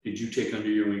did you take under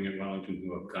your wing in Wellington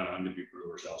who have gone on to be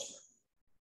brewers elsewhere?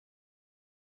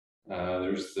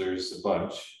 There's a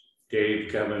bunch.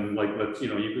 Dave, Kevin, like, you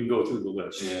know, you can go through the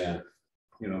list. Yeah.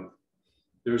 You know,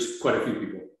 there's quite a few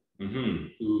people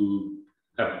who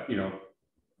have, you know,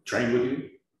 trained with you,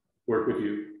 worked with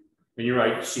you, and you're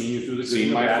right, seen you through the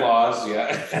seen my flaws,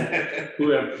 yeah. who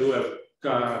have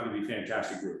gone on to be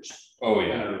fantastic brewers. Oh in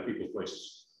yeah. other people's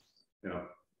places. You know.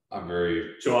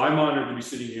 So I'm honored to be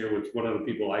sitting here with one of the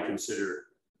people I consider,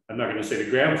 I'm not going to say the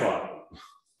grandfather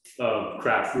of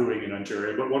craft brewing in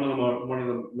Ontario, but one of the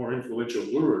more influential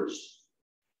brewers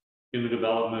in the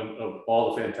development of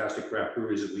all the fantastic craft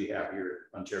breweries that we have here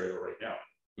in Ontario right now.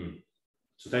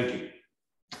 So thank you.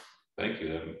 Thank you.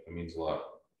 That means a lot.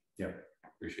 Yeah.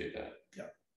 Appreciate that. Yeah.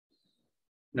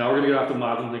 Now we're going to get off the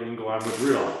Marvin thing and go on with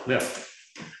real. Yeah.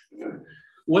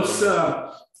 What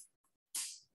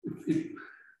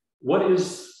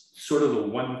is sort of the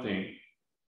one thing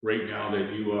right now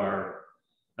that you are,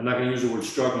 I'm not going to use the word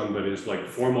struggling, but is like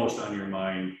foremost on your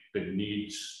mind that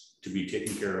needs to be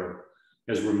taken care of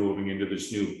as we're moving into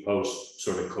this new post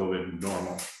sort of COVID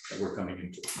normal that we're coming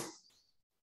into?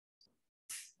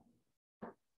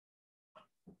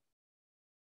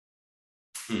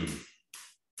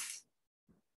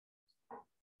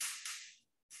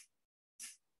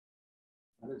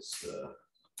 That is a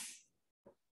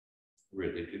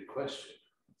really good question.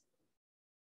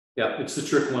 Yeah, it's the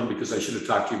trick one because I should have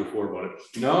talked to you before about it.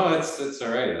 No, that's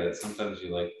all right. Sometimes you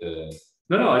like the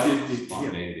I did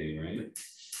spontaneity, right?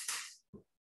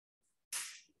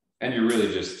 And you're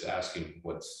really just asking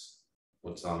what's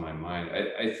on my mind.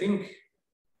 I think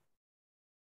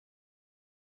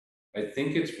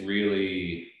it's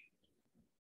really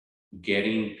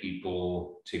getting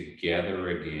people together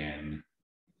again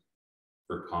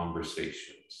for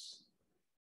conversations.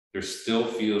 There still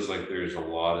feels like there's a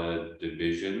lot of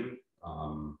division,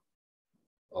 a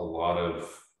lot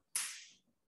of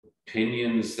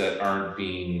opinions that are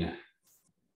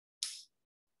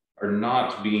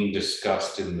not being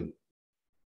discussed in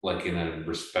a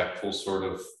respectful sort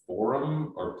of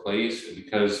forum or place,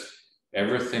 because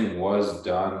everything was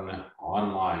done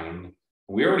online.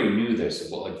 We already knew this,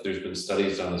 but like there's been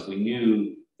studies on this. We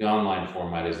knew the online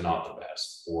format is not the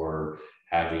best for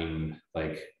having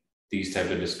like these type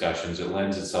of discussions. It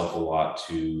lends itself a lot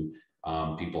to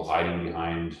people hiding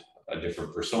behind a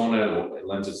different persona. It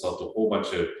lends itself to a whole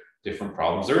bunch of different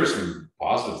problems. There are some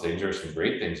positive things, there are some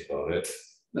great things about it.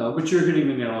 No, but you're hitting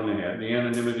the nail on the head. The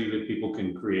anonymity that people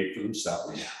can create for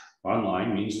themselves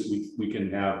online means that we can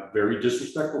have very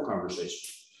disrespectful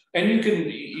conversations. And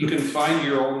you can find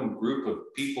your own group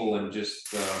of people and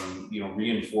just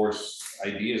reinforce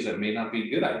ideas that may not be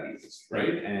good ideas,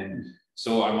 right? And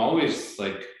so I'm always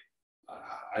like,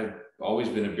 I've always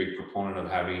been a big proponent of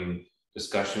having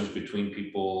discussions between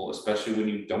people, especially when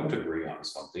you don't agree on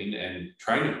something, and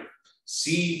trying to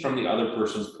see from the other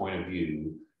person's point of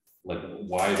view, like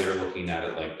why they're looking at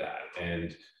it like that.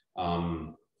 And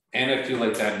I feel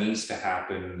like that needs to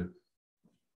happen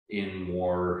in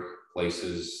more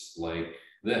places like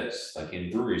this, like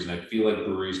in breweries. And I feel like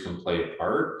breweries can play a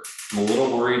part. I'm a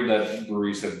little worried that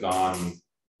breweries have gone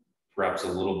perhaps a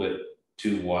little bit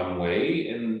too one way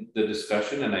in the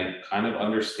discussion, and I kind of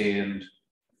understand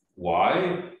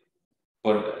why,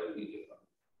 but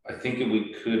I think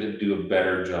we could do a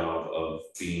better job of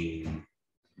being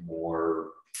more,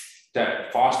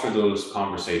 that foster those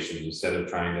conversations instead of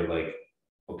trying to like,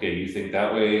 okay, you think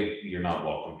that way, you're not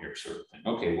welcome here, sort of thing.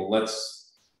 Okay, well,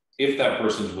 let's, if that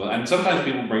person's willing, and sometimes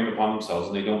people bring it upon themselves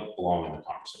and they don't belong in the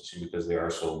conversation because they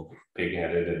are so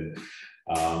pig-headed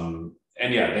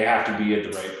and yeah, they have to be at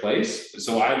the right place.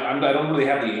 So I don't really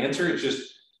have the answer. It's just,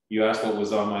 you asked what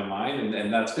was on my mind,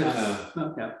 and that's kind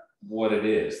of what it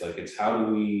is. Like, it's how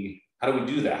do we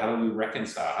do that? How do we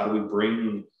reconcile? How do we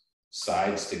bring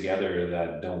sides together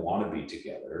that don't want to be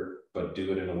together, but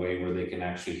do it in a way where they can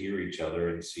actually hear each other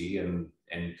and see and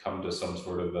come to some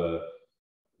sort of a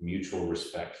mutual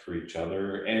respect for each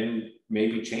other and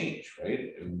maybe change,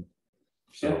 right? And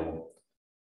so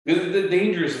the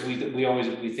danger is we always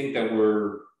think that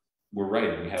we're right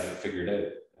and we have it figured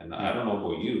out. And I don't know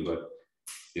about you, but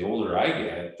the older I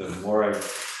get, the more I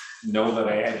know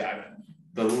that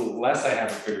the less I have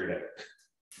it figured out.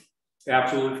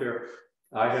 Absolutely fair.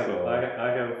 I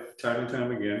have time and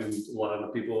time again, and a lot of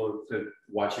the people that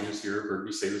watching us here have heard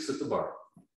me say this at the bar.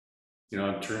 You know,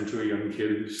 I turn to a young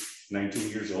kid who's 19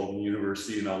 years old in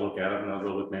university, and I'll look at him and I'll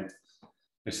go, look, man,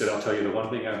 I said, I'll tell you the one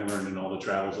thing I've learned in all the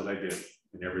travels that I did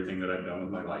and everything that I've done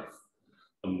in my life.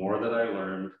 The more that I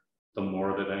learned, the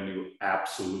more that I knew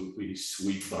absolutely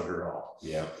sweet bugger all.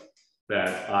 Yeah.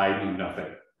 That I knew nothing.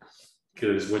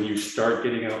 Because when you start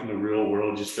getting out in the real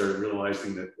world, you start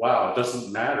realizing that, wow, it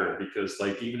doesn't matter, because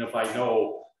like, even if I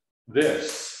know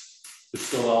this, there's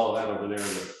still all of that over there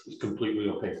that is completely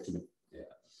opaque to me. Yeah.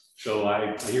 So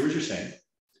I hear what you're saying.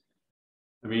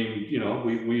 I mean, you know,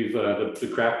 we've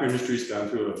the craft beer industry's gone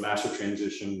through a massive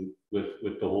transition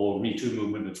with the whole Me Too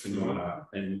movement that's been going on,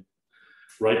 and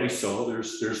rightly so.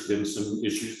 There's been some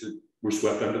issues that were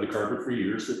swept under the carpet for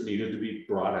years that needed to be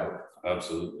brought out.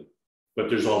 Absolutely. But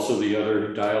there's also the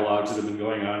other dialogues that have been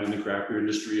going on in the craft beer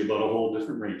industry about a whole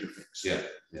different range of things. Yeah,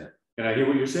 yeah. And I hear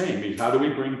what you're saying. I mean, how do we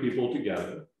bring people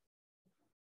together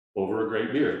over a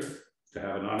great beer to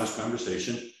have an honest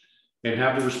conversation and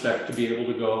have the respect to be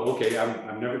able to go, okay,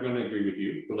 I'm never going to agree with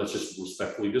you, but let's just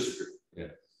respectfully disagree. Yeah.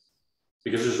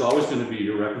 Because there's always going to be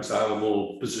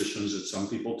irreconcilable positions that some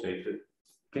people take that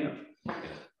can't. Yeah.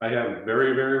 I have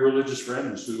very, very religious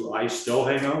friends who I still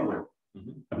hang out with.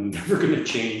 Mm-hmm. I'm never going to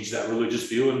change that religious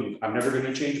view, and I'm never going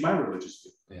to change my religious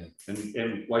view. Yeah.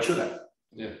 And why should I?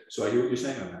 Yeah. So I hear what you're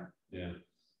saying on that. Yeah.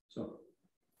 So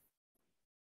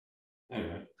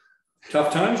anyway,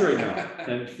 tough times right now,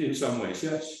 and in some ways,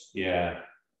 yes. Yeah.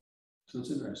 So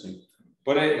it's interesting.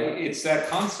 But it's that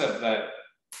concept that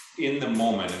in the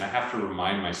moment, and I have to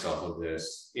remind myself of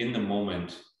this, in the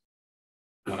moment,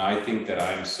 when I think that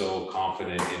I'm so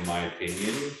confident in my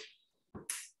opinion,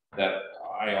 that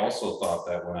I also thought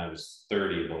that when I was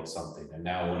 30 about something. And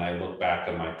now when I look back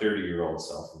at my 30-year-old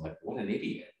self, I'm like, what an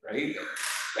idiot, right?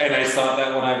 And I thought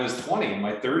that when I was 20,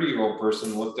 my 30-year-old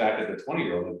person looked back at the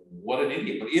 20-year-old, like, what an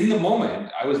idiot. But in the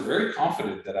moment, I was very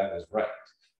confident that I was right.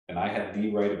 And I had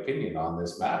the right opinion on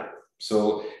this matter.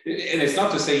 So, and it's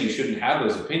not to say you shouldn't have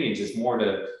those opinions. It's more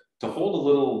to hold a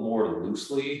little more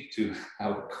loosely to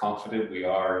how confident we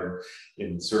are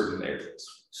in certain areas.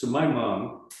 So my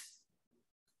mom,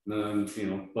 you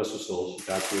know, bless her soul, she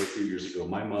passed away a few years ago.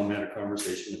 My mom had a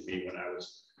conversation with me when I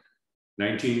was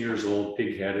 19 years old,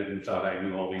 pig-headed, and thought I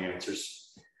knew all the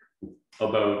answers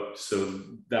about. So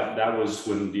that was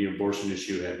when the abortion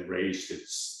issue had raised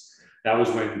that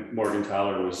was when Morgan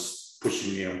Tyler was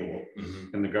pushing the envelope, mm-hmm.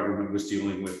 and the government was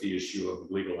dealing with the issue of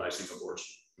legalizing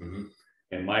abortion. Mm-hmm.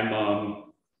 And my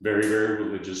mom, very, very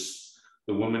religious,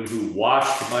 the woman who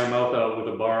washed my mouth out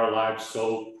with a bar of live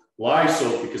soap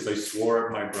because I swore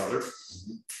at my brother,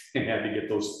 mm-hmm. and had to get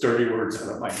those dirty words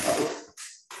out of my mouth,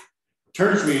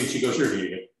 turns to me and she goes, "You're an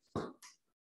idiot.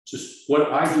 Just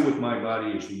what I do with my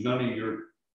body is none of your,"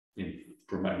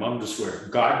 for my mom to swear,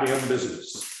 "goddamn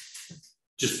business."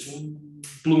 Just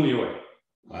blew me away.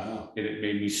 Wow. And it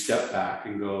made me step back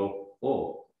and go,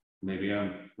 oh, maybe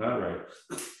I'm not right.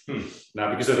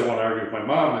 Not because I don't want to argue with my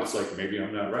mom. It's like, maybe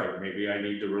I'm not right. Maybe I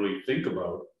need to really think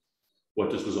about what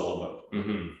this was all about.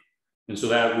 Mm-hmm. And so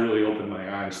that really opened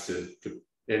my eyes to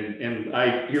and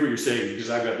I hear what you're saying, because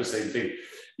I've got the same thing.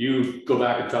 You go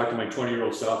back and talk to my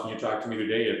 20-year-old self, and you talk to me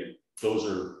today, and those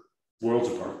are worlds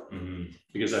apart, mm-hmm.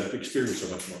 because I've experienced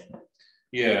so much more.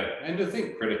 Yeah, and to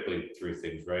think critically through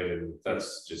things, right? And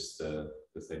that's just the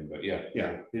thing. But yeah,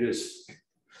 it is.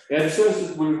 And it says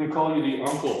that we're going to call you the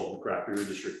uncle of the craft beer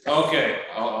industry. Okay,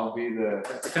 I'll be the.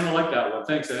 I kind of like that one.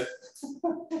 Thanks, Ed.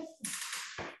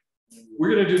 We're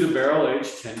gonna do the barrel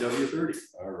aged 10W30.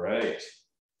 All right.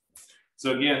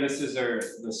 So again, this is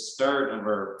the start of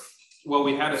our, well,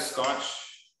 we had a Scotch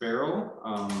barrel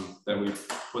that we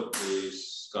put the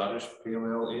Scottish Pale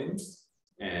Ale in.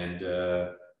 And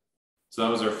so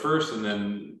that was our first, and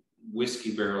then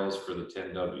whiskey barrels for the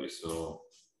 10W. So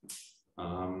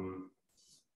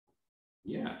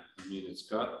yeah, I mean, it's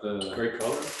got the Great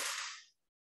color.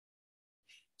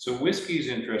 So whiskey is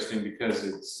interesting because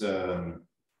it's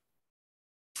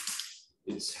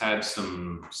had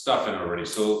some stuff in it already.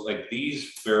 So like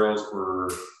these barrels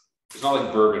were, it's not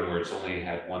like bourbon where it's only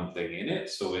had one thing in it.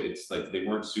 So it's like they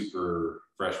weren't super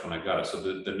fresh when I got it. So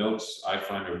the notes I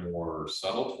find are more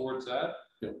subtle towards that,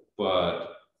 yeah.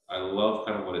 But I love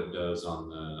kind of what it does on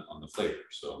the flavor.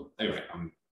 So anyway,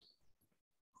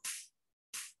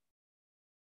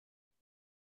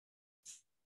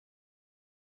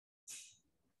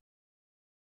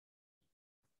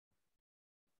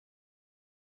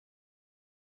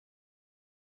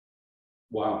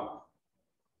 Wow,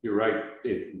 you're right.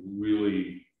 It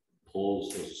really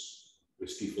pulls those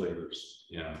whiskey flavors,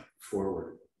 yeah,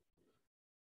 forward.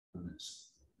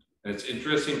 It's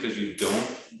interesting because you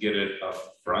don't get it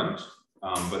up front,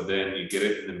 but then you get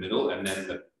it in the middle, and then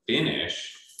the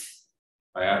finish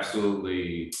I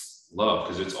absolutely love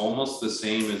because it's almost the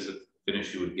same as the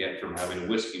finish you would get from having a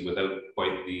whiskey without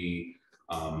quite the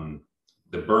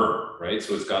burn, right?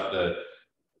 So it's got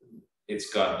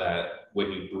that when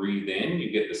you breathe in,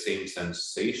 you get the same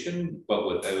sensation, but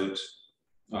without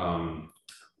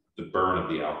the burn of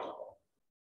the alcohol,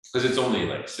 because it's only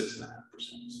like 6.5%.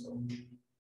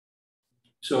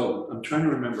 So I'm trying to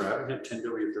remember. I haven't had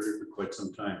 10W30 for quite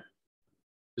some time.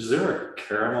 Is there a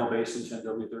caramel base in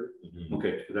 10W30? Mm-hmm.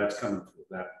 Okay, so that's coming through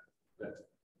that.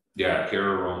 Yeah,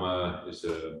 Cararoma is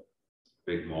a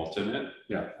big malt in it.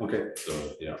 Yeah. Okay. So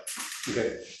yeah.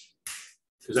 Okay.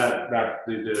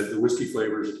 Because the whiskey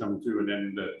flavors are coming through, and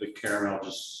then the caramel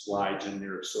just slides in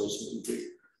there. It's so smoothly.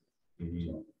 Mm-hmm.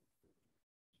 So.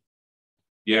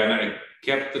 Yeah, and I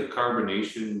kept the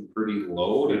carbonation pretty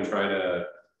low to try to,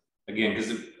 again,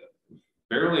 because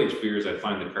barrel aged beers, I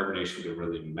find the carbonation can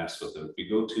really mess with it. If you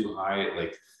go too high,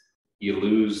 like you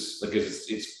lose, like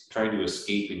it's trying to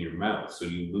escape in your mouth, so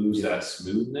you lose that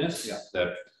smoothness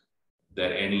that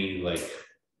any like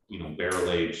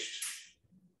barrel aged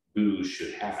booze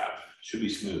should have. Should be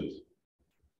smooth.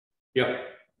 Yep.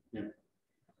 Yeah.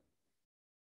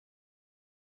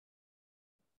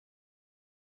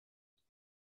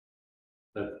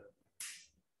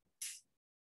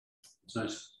 It's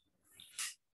nice.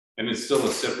 And it's still a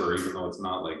sipper, even though it's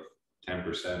not like 10%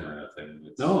 or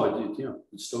anything. No,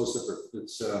 it's still a sipper.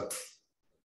 It's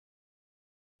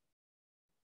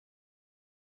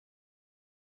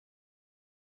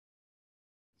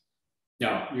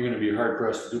now you're going to be hard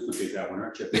pressed to duplicate that one,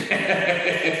 aren't you?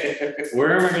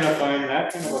 Where am I going to find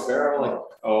that kind of a barrel? Like,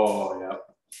 oh yeah,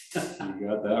 you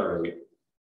got that right.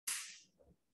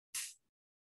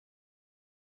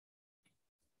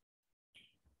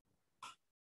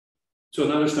 So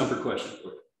another stumper question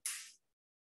for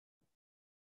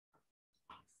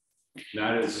you.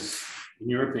 That is, in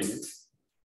your opinion,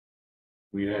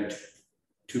 we had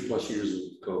 2+ years of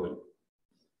COVID.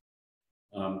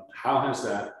 How has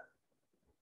that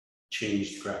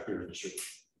changed the craft beer industry?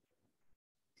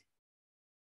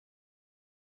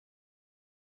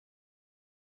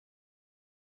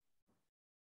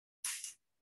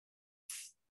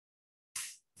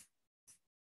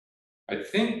 I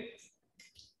think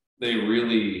they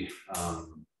really,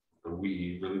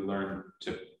 we really learned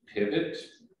to pivot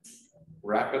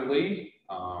rapidly.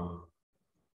 And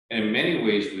in many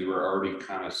ways, we were already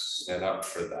kind of set up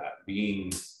for that.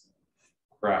 Being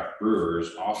craft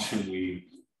brewers, often we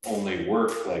only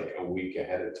work like a week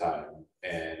ahead of time.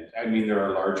 And I mean, there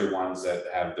are larger ones that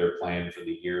have their plan for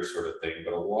the year sort of thing,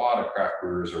 but a lot of craft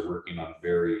brewers are working on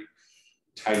very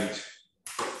tight,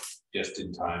 just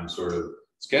in time sort of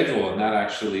schedule. And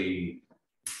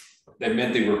that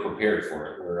meant they were prepared for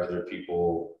it, where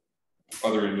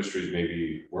other industries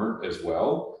maybe weren't as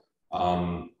well.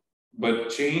 But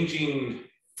changing,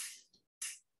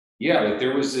 like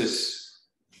there was this,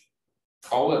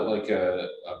 call it like a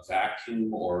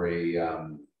vacuum or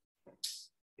an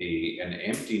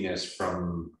emptiness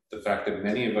from the fact that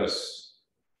many of us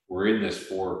were in this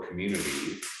for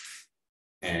community.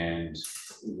 And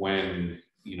when,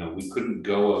 we couldn't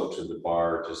go out to the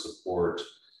bar to support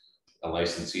a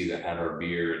licensee that had our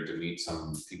beer and to meet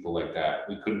some people like that,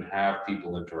 we couldn't have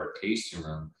people into our tasting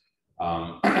room.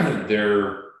 I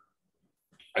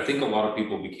think a lot of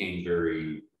people became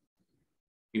very,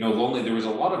 lonely. There was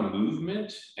a lot of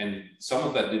movement, and some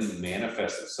of that didn't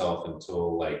manifest itself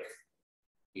until like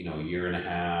year and a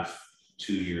half,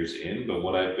 2 years in. But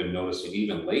what I've been noticing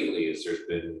even lately is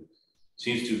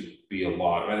seems to be a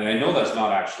lot, and I know that's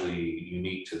not actually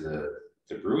unique to the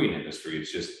brewing industry.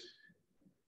 It's just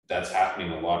that's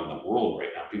happening a lot in the world right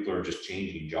now. People are just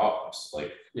changing jobs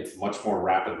like much more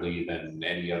rapidly than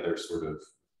any other sort of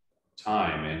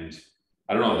time. And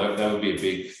I don't know, that would be a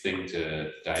big thing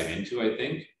to dive into, I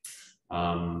think.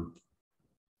 But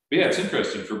yeah, it's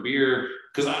interesting for beer,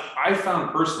 because I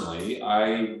found personally,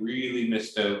 I really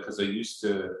missed out because I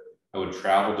would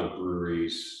travel to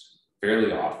breweries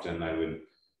fairly often.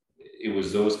 It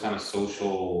was those kind of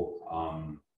social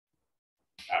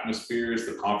atmospheres,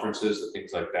 the conferences, the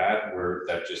things like that, where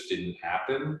that just didn't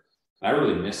happen. And I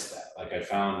really missed that. Like I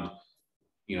found,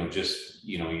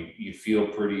 you feel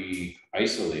pretty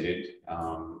isolated.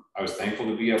 I was thankful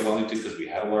to be at Wellington because we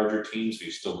had a larger team, so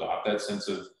you still got that sense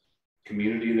of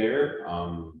community there.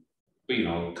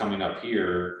 But coming up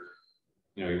here,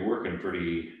 you're working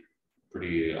pretty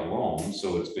alone.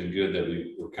 So it's been good that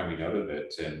we were coming out of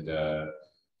it. And I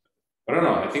don't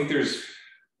know. I think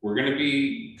we're going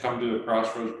to come to a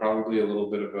crossroads, probably a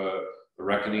little bit of a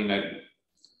reckoning.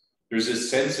 There's this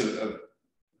sense of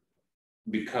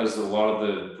because a lot of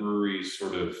the breweries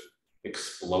sort of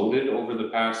exploded over the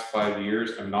past 5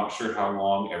 years. I'm not sure how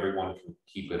long everyone can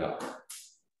keep it up,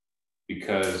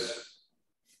 because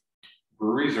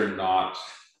breweries are not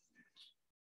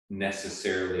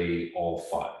necessarily all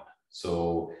fun.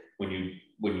 So when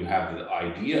you have the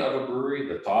idea of a brewery,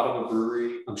 the thought of a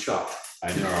brewery, I'm shocked.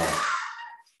 I know.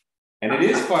 And it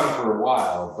is fun for a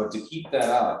while, but to keep that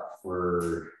up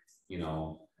for,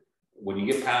 when you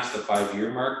get past the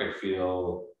 5-year mark,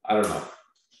 I don't know.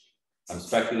 I'm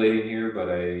speculating here, but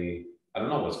I don't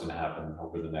know what's going to happen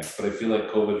over the next, but I feel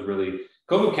like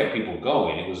COVID kept people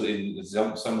going. It was in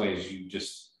some ways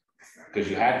because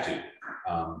you had to.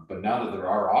 But now that there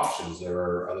are options, there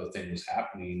are other things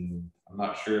happening. I'm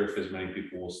not sure if as many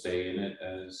people will stay in it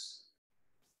as,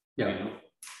 I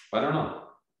don't know.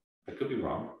 I could be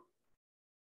wrong.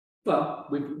 Well,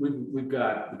 we've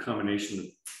got a combination of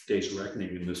days of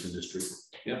reckoning in this industry.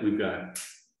 Yeah, we've got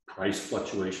price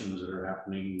fluctuations that are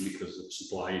happening because of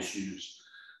supply issues,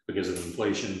 because of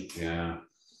inflation. Yeah,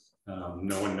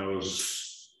 no one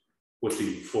knows what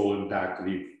the full impact of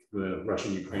the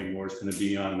Russian-Ukraine war is going to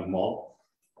be on the malt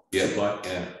supply.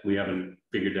 Yeah, we haven't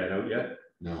figured that out yet.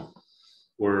 No,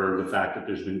 or the fact that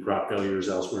there's been crop failures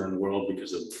elsewhere in the world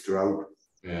because of drought.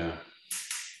 Yeah.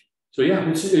 So yeah,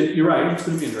 you're right. It's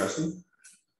going to be interesting.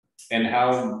 And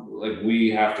how,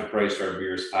 we have to price our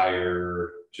beers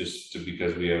higher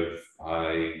because we have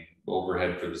high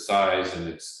overhead for the size, and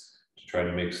it's to try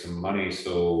to make some money.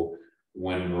 So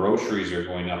when groceries are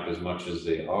going up as much as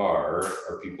they are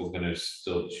people going to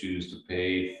still choose to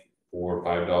pay $4 or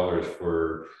 $5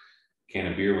 for a can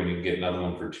of beer when you can get another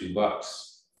one for $2?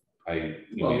 I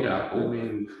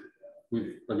mean,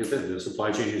 like I said, the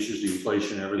supply chain issues, the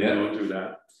inflation, everything going through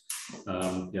that.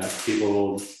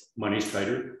 Money's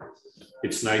tighter.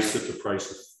 It's nice that the price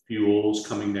of fuel's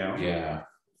coming down. Yeah.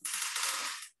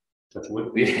 That's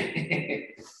wood.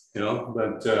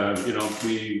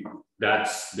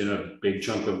 That's been a big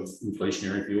chunk of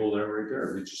inflationary fuel there right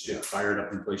there. We just fired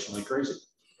up inflation like crazy.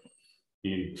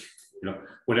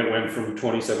 When it went from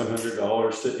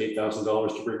 $2,700 to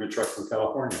 $8,000 to bring a truck from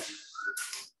California,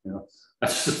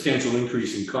 that's a substantial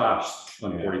increase in cost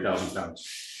on 40,000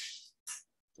 pounds.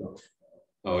 So.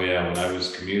 Oh yeah, when I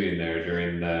was commuting there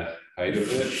during the height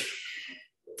of it,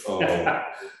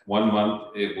 1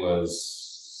 month it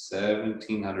was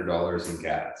 $1,700 in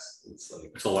gas. It's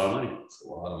a lot of money. It's a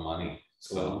lot of money.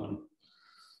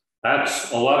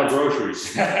 That's a lot of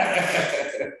groceries.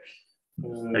 Are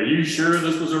you sure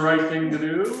this was the right thing to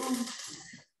do?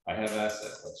 I have asked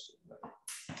that question.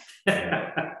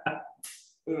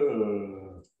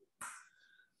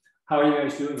 How are you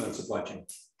guys doing on supply chain?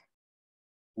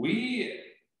 We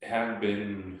have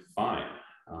been fine.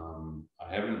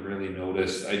 I haven't really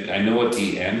noticed. I know at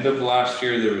the end of last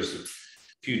year, there was a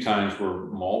few times where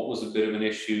malt was a bit of an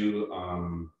issue,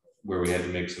 where we had to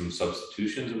make some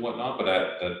substitutions and whatnot, but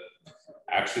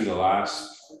actually the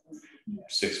last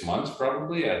 6 months,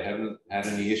 probably, I haven't had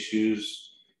any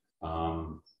issues.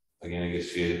 Again, I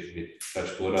guess you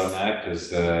touch wood on that,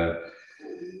 because I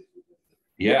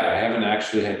haven't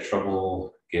actually had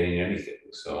trouble getting anything.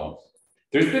 So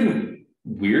there's been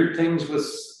weird things with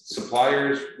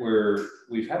suppliers where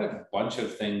we've had a bunch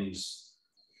of things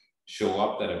show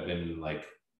up that have been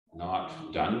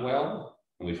not done well,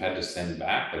 and we've had to send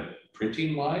back,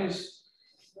 printing wise.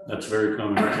 That's very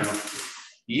common right now.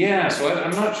 Yeah, so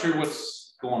I'm not sure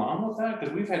what's going on with that,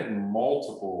 because we've had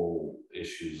multiple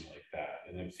issues like that,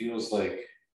 and it feels like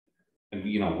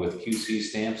and with QC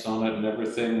stamps on it and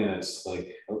everything, and it's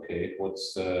like, okay,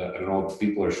 what's I don't know,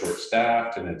 people are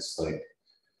short-staffed, and it's like,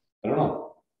 I don't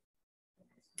know.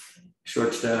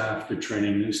 Short staff, they're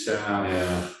training new staff.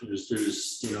 Yeah. There's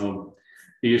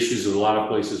the issues of a lot of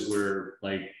places where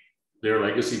like their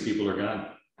legacy people are gone.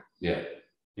 Yeah.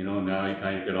 Now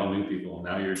you get all new people.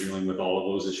 Now you're dealing with all of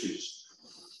those issues.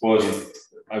 Well,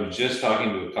 I was just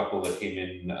talking to a couple that came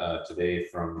in today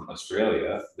from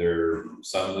Australia. Their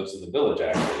son lives in the village,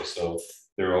 actually, so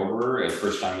they're over at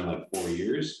first time in like 4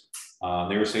 years.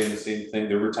 They were saying the same thing.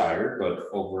 They're retired, but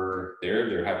over there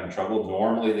they're having trouble.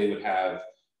 Normally they would have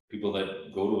people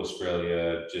that go to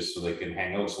Australia just so they can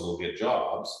hang out, so they'll get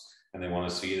jobs, and they want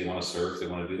to see, they want to surf, they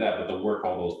want to do that, but they'll work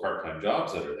all those part-time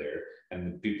jobs that are there,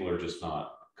 and people are just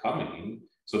not coming.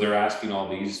 So they're asking all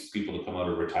these people to come out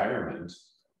of retirement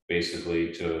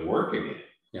basically to work again.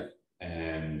 Yeah.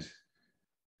 And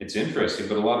it's interesting,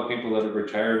 but a lot of people that have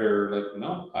retired are like,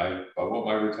 no, I want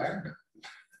my retirement.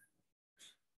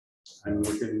 I'm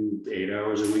working 8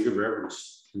 hours a week of beverage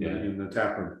in the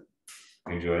tap room.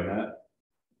 Enjoying that?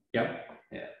 Yeah.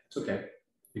 Yeah. It's okay.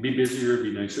 It'd be busier, it'd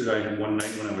be nicer. I had one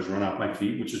night when I was run off my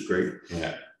feet, which is great.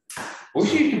 Yeah. Well,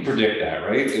 you can predict that,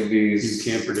 right? It'd be, you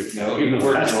can't predict that. You've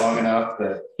worked long enough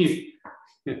that we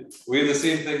have the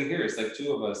same thing here. It's like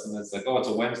 2 of us, and it's like, oh, it's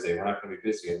a Wednesday, we're not going to be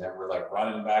busy, and then we're like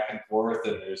running back and forth,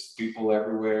 and there's people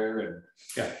everywhere, and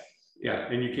yeah,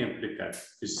 and you can't predict that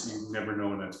because you never know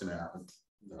when that's going to happen.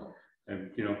 No.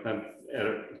 And I've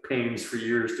had pains for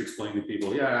years to explain to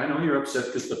people, yeah, I know you're upset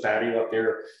because the patio up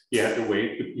there, you had to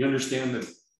wait, but you understand that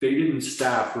they didn't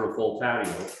staff for a full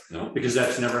patio. No. Because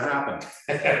that's never happened.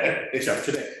 Except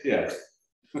today. Yeah.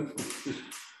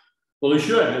 Well, they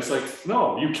should. And it's like,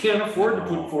 no, you can't afford to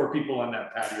put 4 people on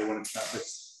that patio when it's not.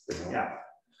 Yeah.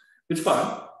 It's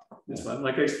fun. It's fun.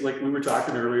 Like we were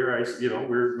talking earlier,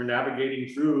 we're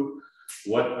navigating through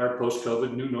what our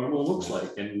post-COVID new normal looks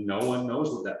like, and no one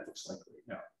knows what that looks like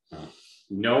right now.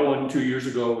 No one 2 years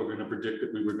ago were going to predict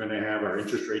that we were going to have our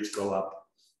interest rates go up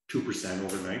 2%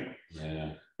 overnight.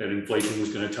 Yeah. That inflation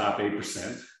was going to top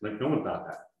 8%. Like no one thought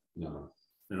that. No.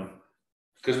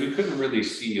 Because we couldn't really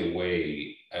see a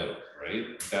way out,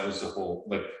 right? That was the whole,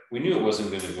 like, we knew it wasn't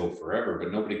going to go forever,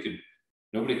 but nobody could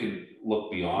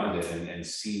look beyond it and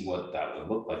see what that would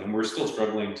look like. And we're still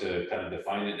struggling to kind of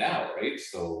define it now, right?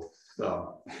 So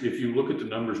if you look at the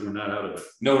numbers, we're not out of it.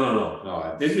 No.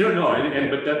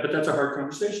 But that's a hard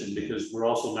conversation, because we're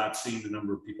also not seeing the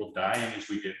number of people dying as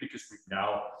we did, because we've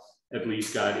now at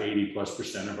least got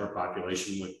 80+% of our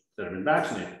population that have been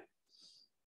vaccinated.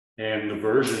 And the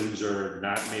versions are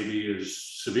not maybe as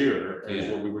severe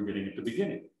as what we were getting at the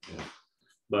beginning. Yeah.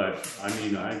 But I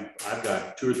mean, I've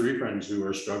got 2 or 3 friends who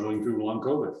are struggling through long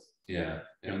COVID. Yeah.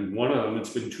 And one of them, it's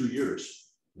been 2 years.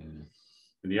 Mm.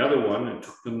 And the other one, it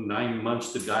took them 9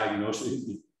 months to diagnose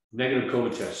negative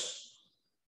COVID tests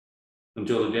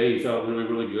until the day he felt really,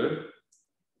 really good.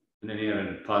 And then he had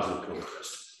a positive COVID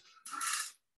test.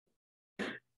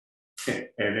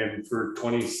 And then for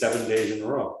 27 days in a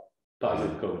row,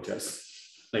 positive COVID test.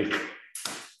 Like,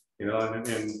 and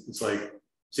it's like,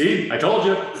 see, I told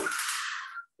you.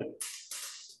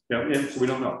 And so we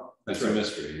don't know. That's a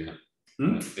mystery,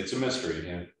 yeah. It's a mystery,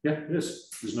 yeah. Yeah, it is.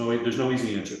 There's no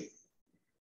easy answer.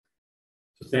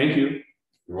 So thank you.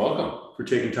 You're welcome. For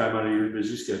taking time out of your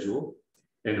busy schedule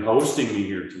and hosting me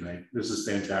here tonight. This is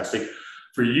fantastic.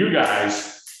 For you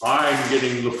guys, I'm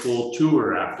getting the full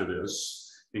tour after this,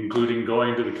 including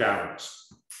going to the caverns.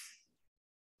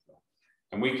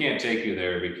 And we can't take you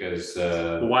there because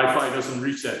the Wi-Fi doesn't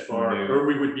reach that far, or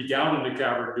we would be down in the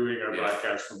cavern doing our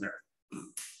broadcast from there.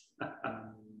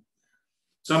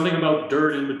 Something about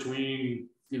dirt in between,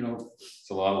 It's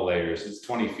a lot of layers. It's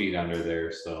 20 feet under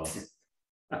there, so.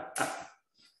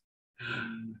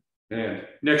 And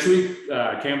next week,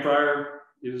 Cam Pryor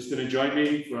is going to join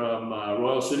me from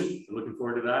Royal City. I'm looking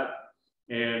forward to that.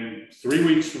 And 3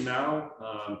 weeks from now,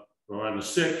 or on the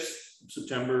 6th of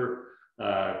September,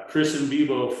 Chris and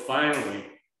Bebo finally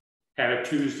had a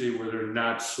Tuesday where they're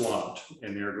not swamped,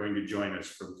 and they're going to join us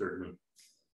from Third Moon.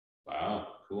 Wow,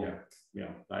 cool.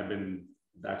 Yeah.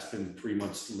 That's been 3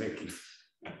 months in making.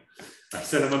 I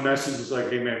sent him a message. It's like,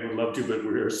 hey man, we'd love to, but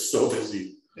we're so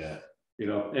busy. Yeah.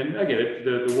 And I get it.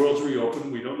 The world's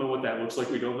reopened. We don't know what that looks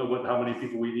like. We don't know how many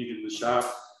people we need in the shop.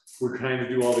 We're trying to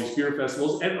do all these beer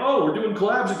festivals, and we're doing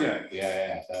collabs again.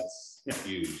 Yeah, that's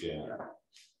huge. Yeah.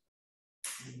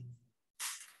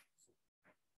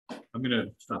 I'm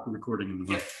gonna stop the recording in a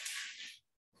minute.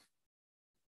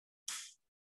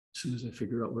 As soon as I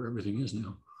figure out where everything is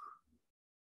now.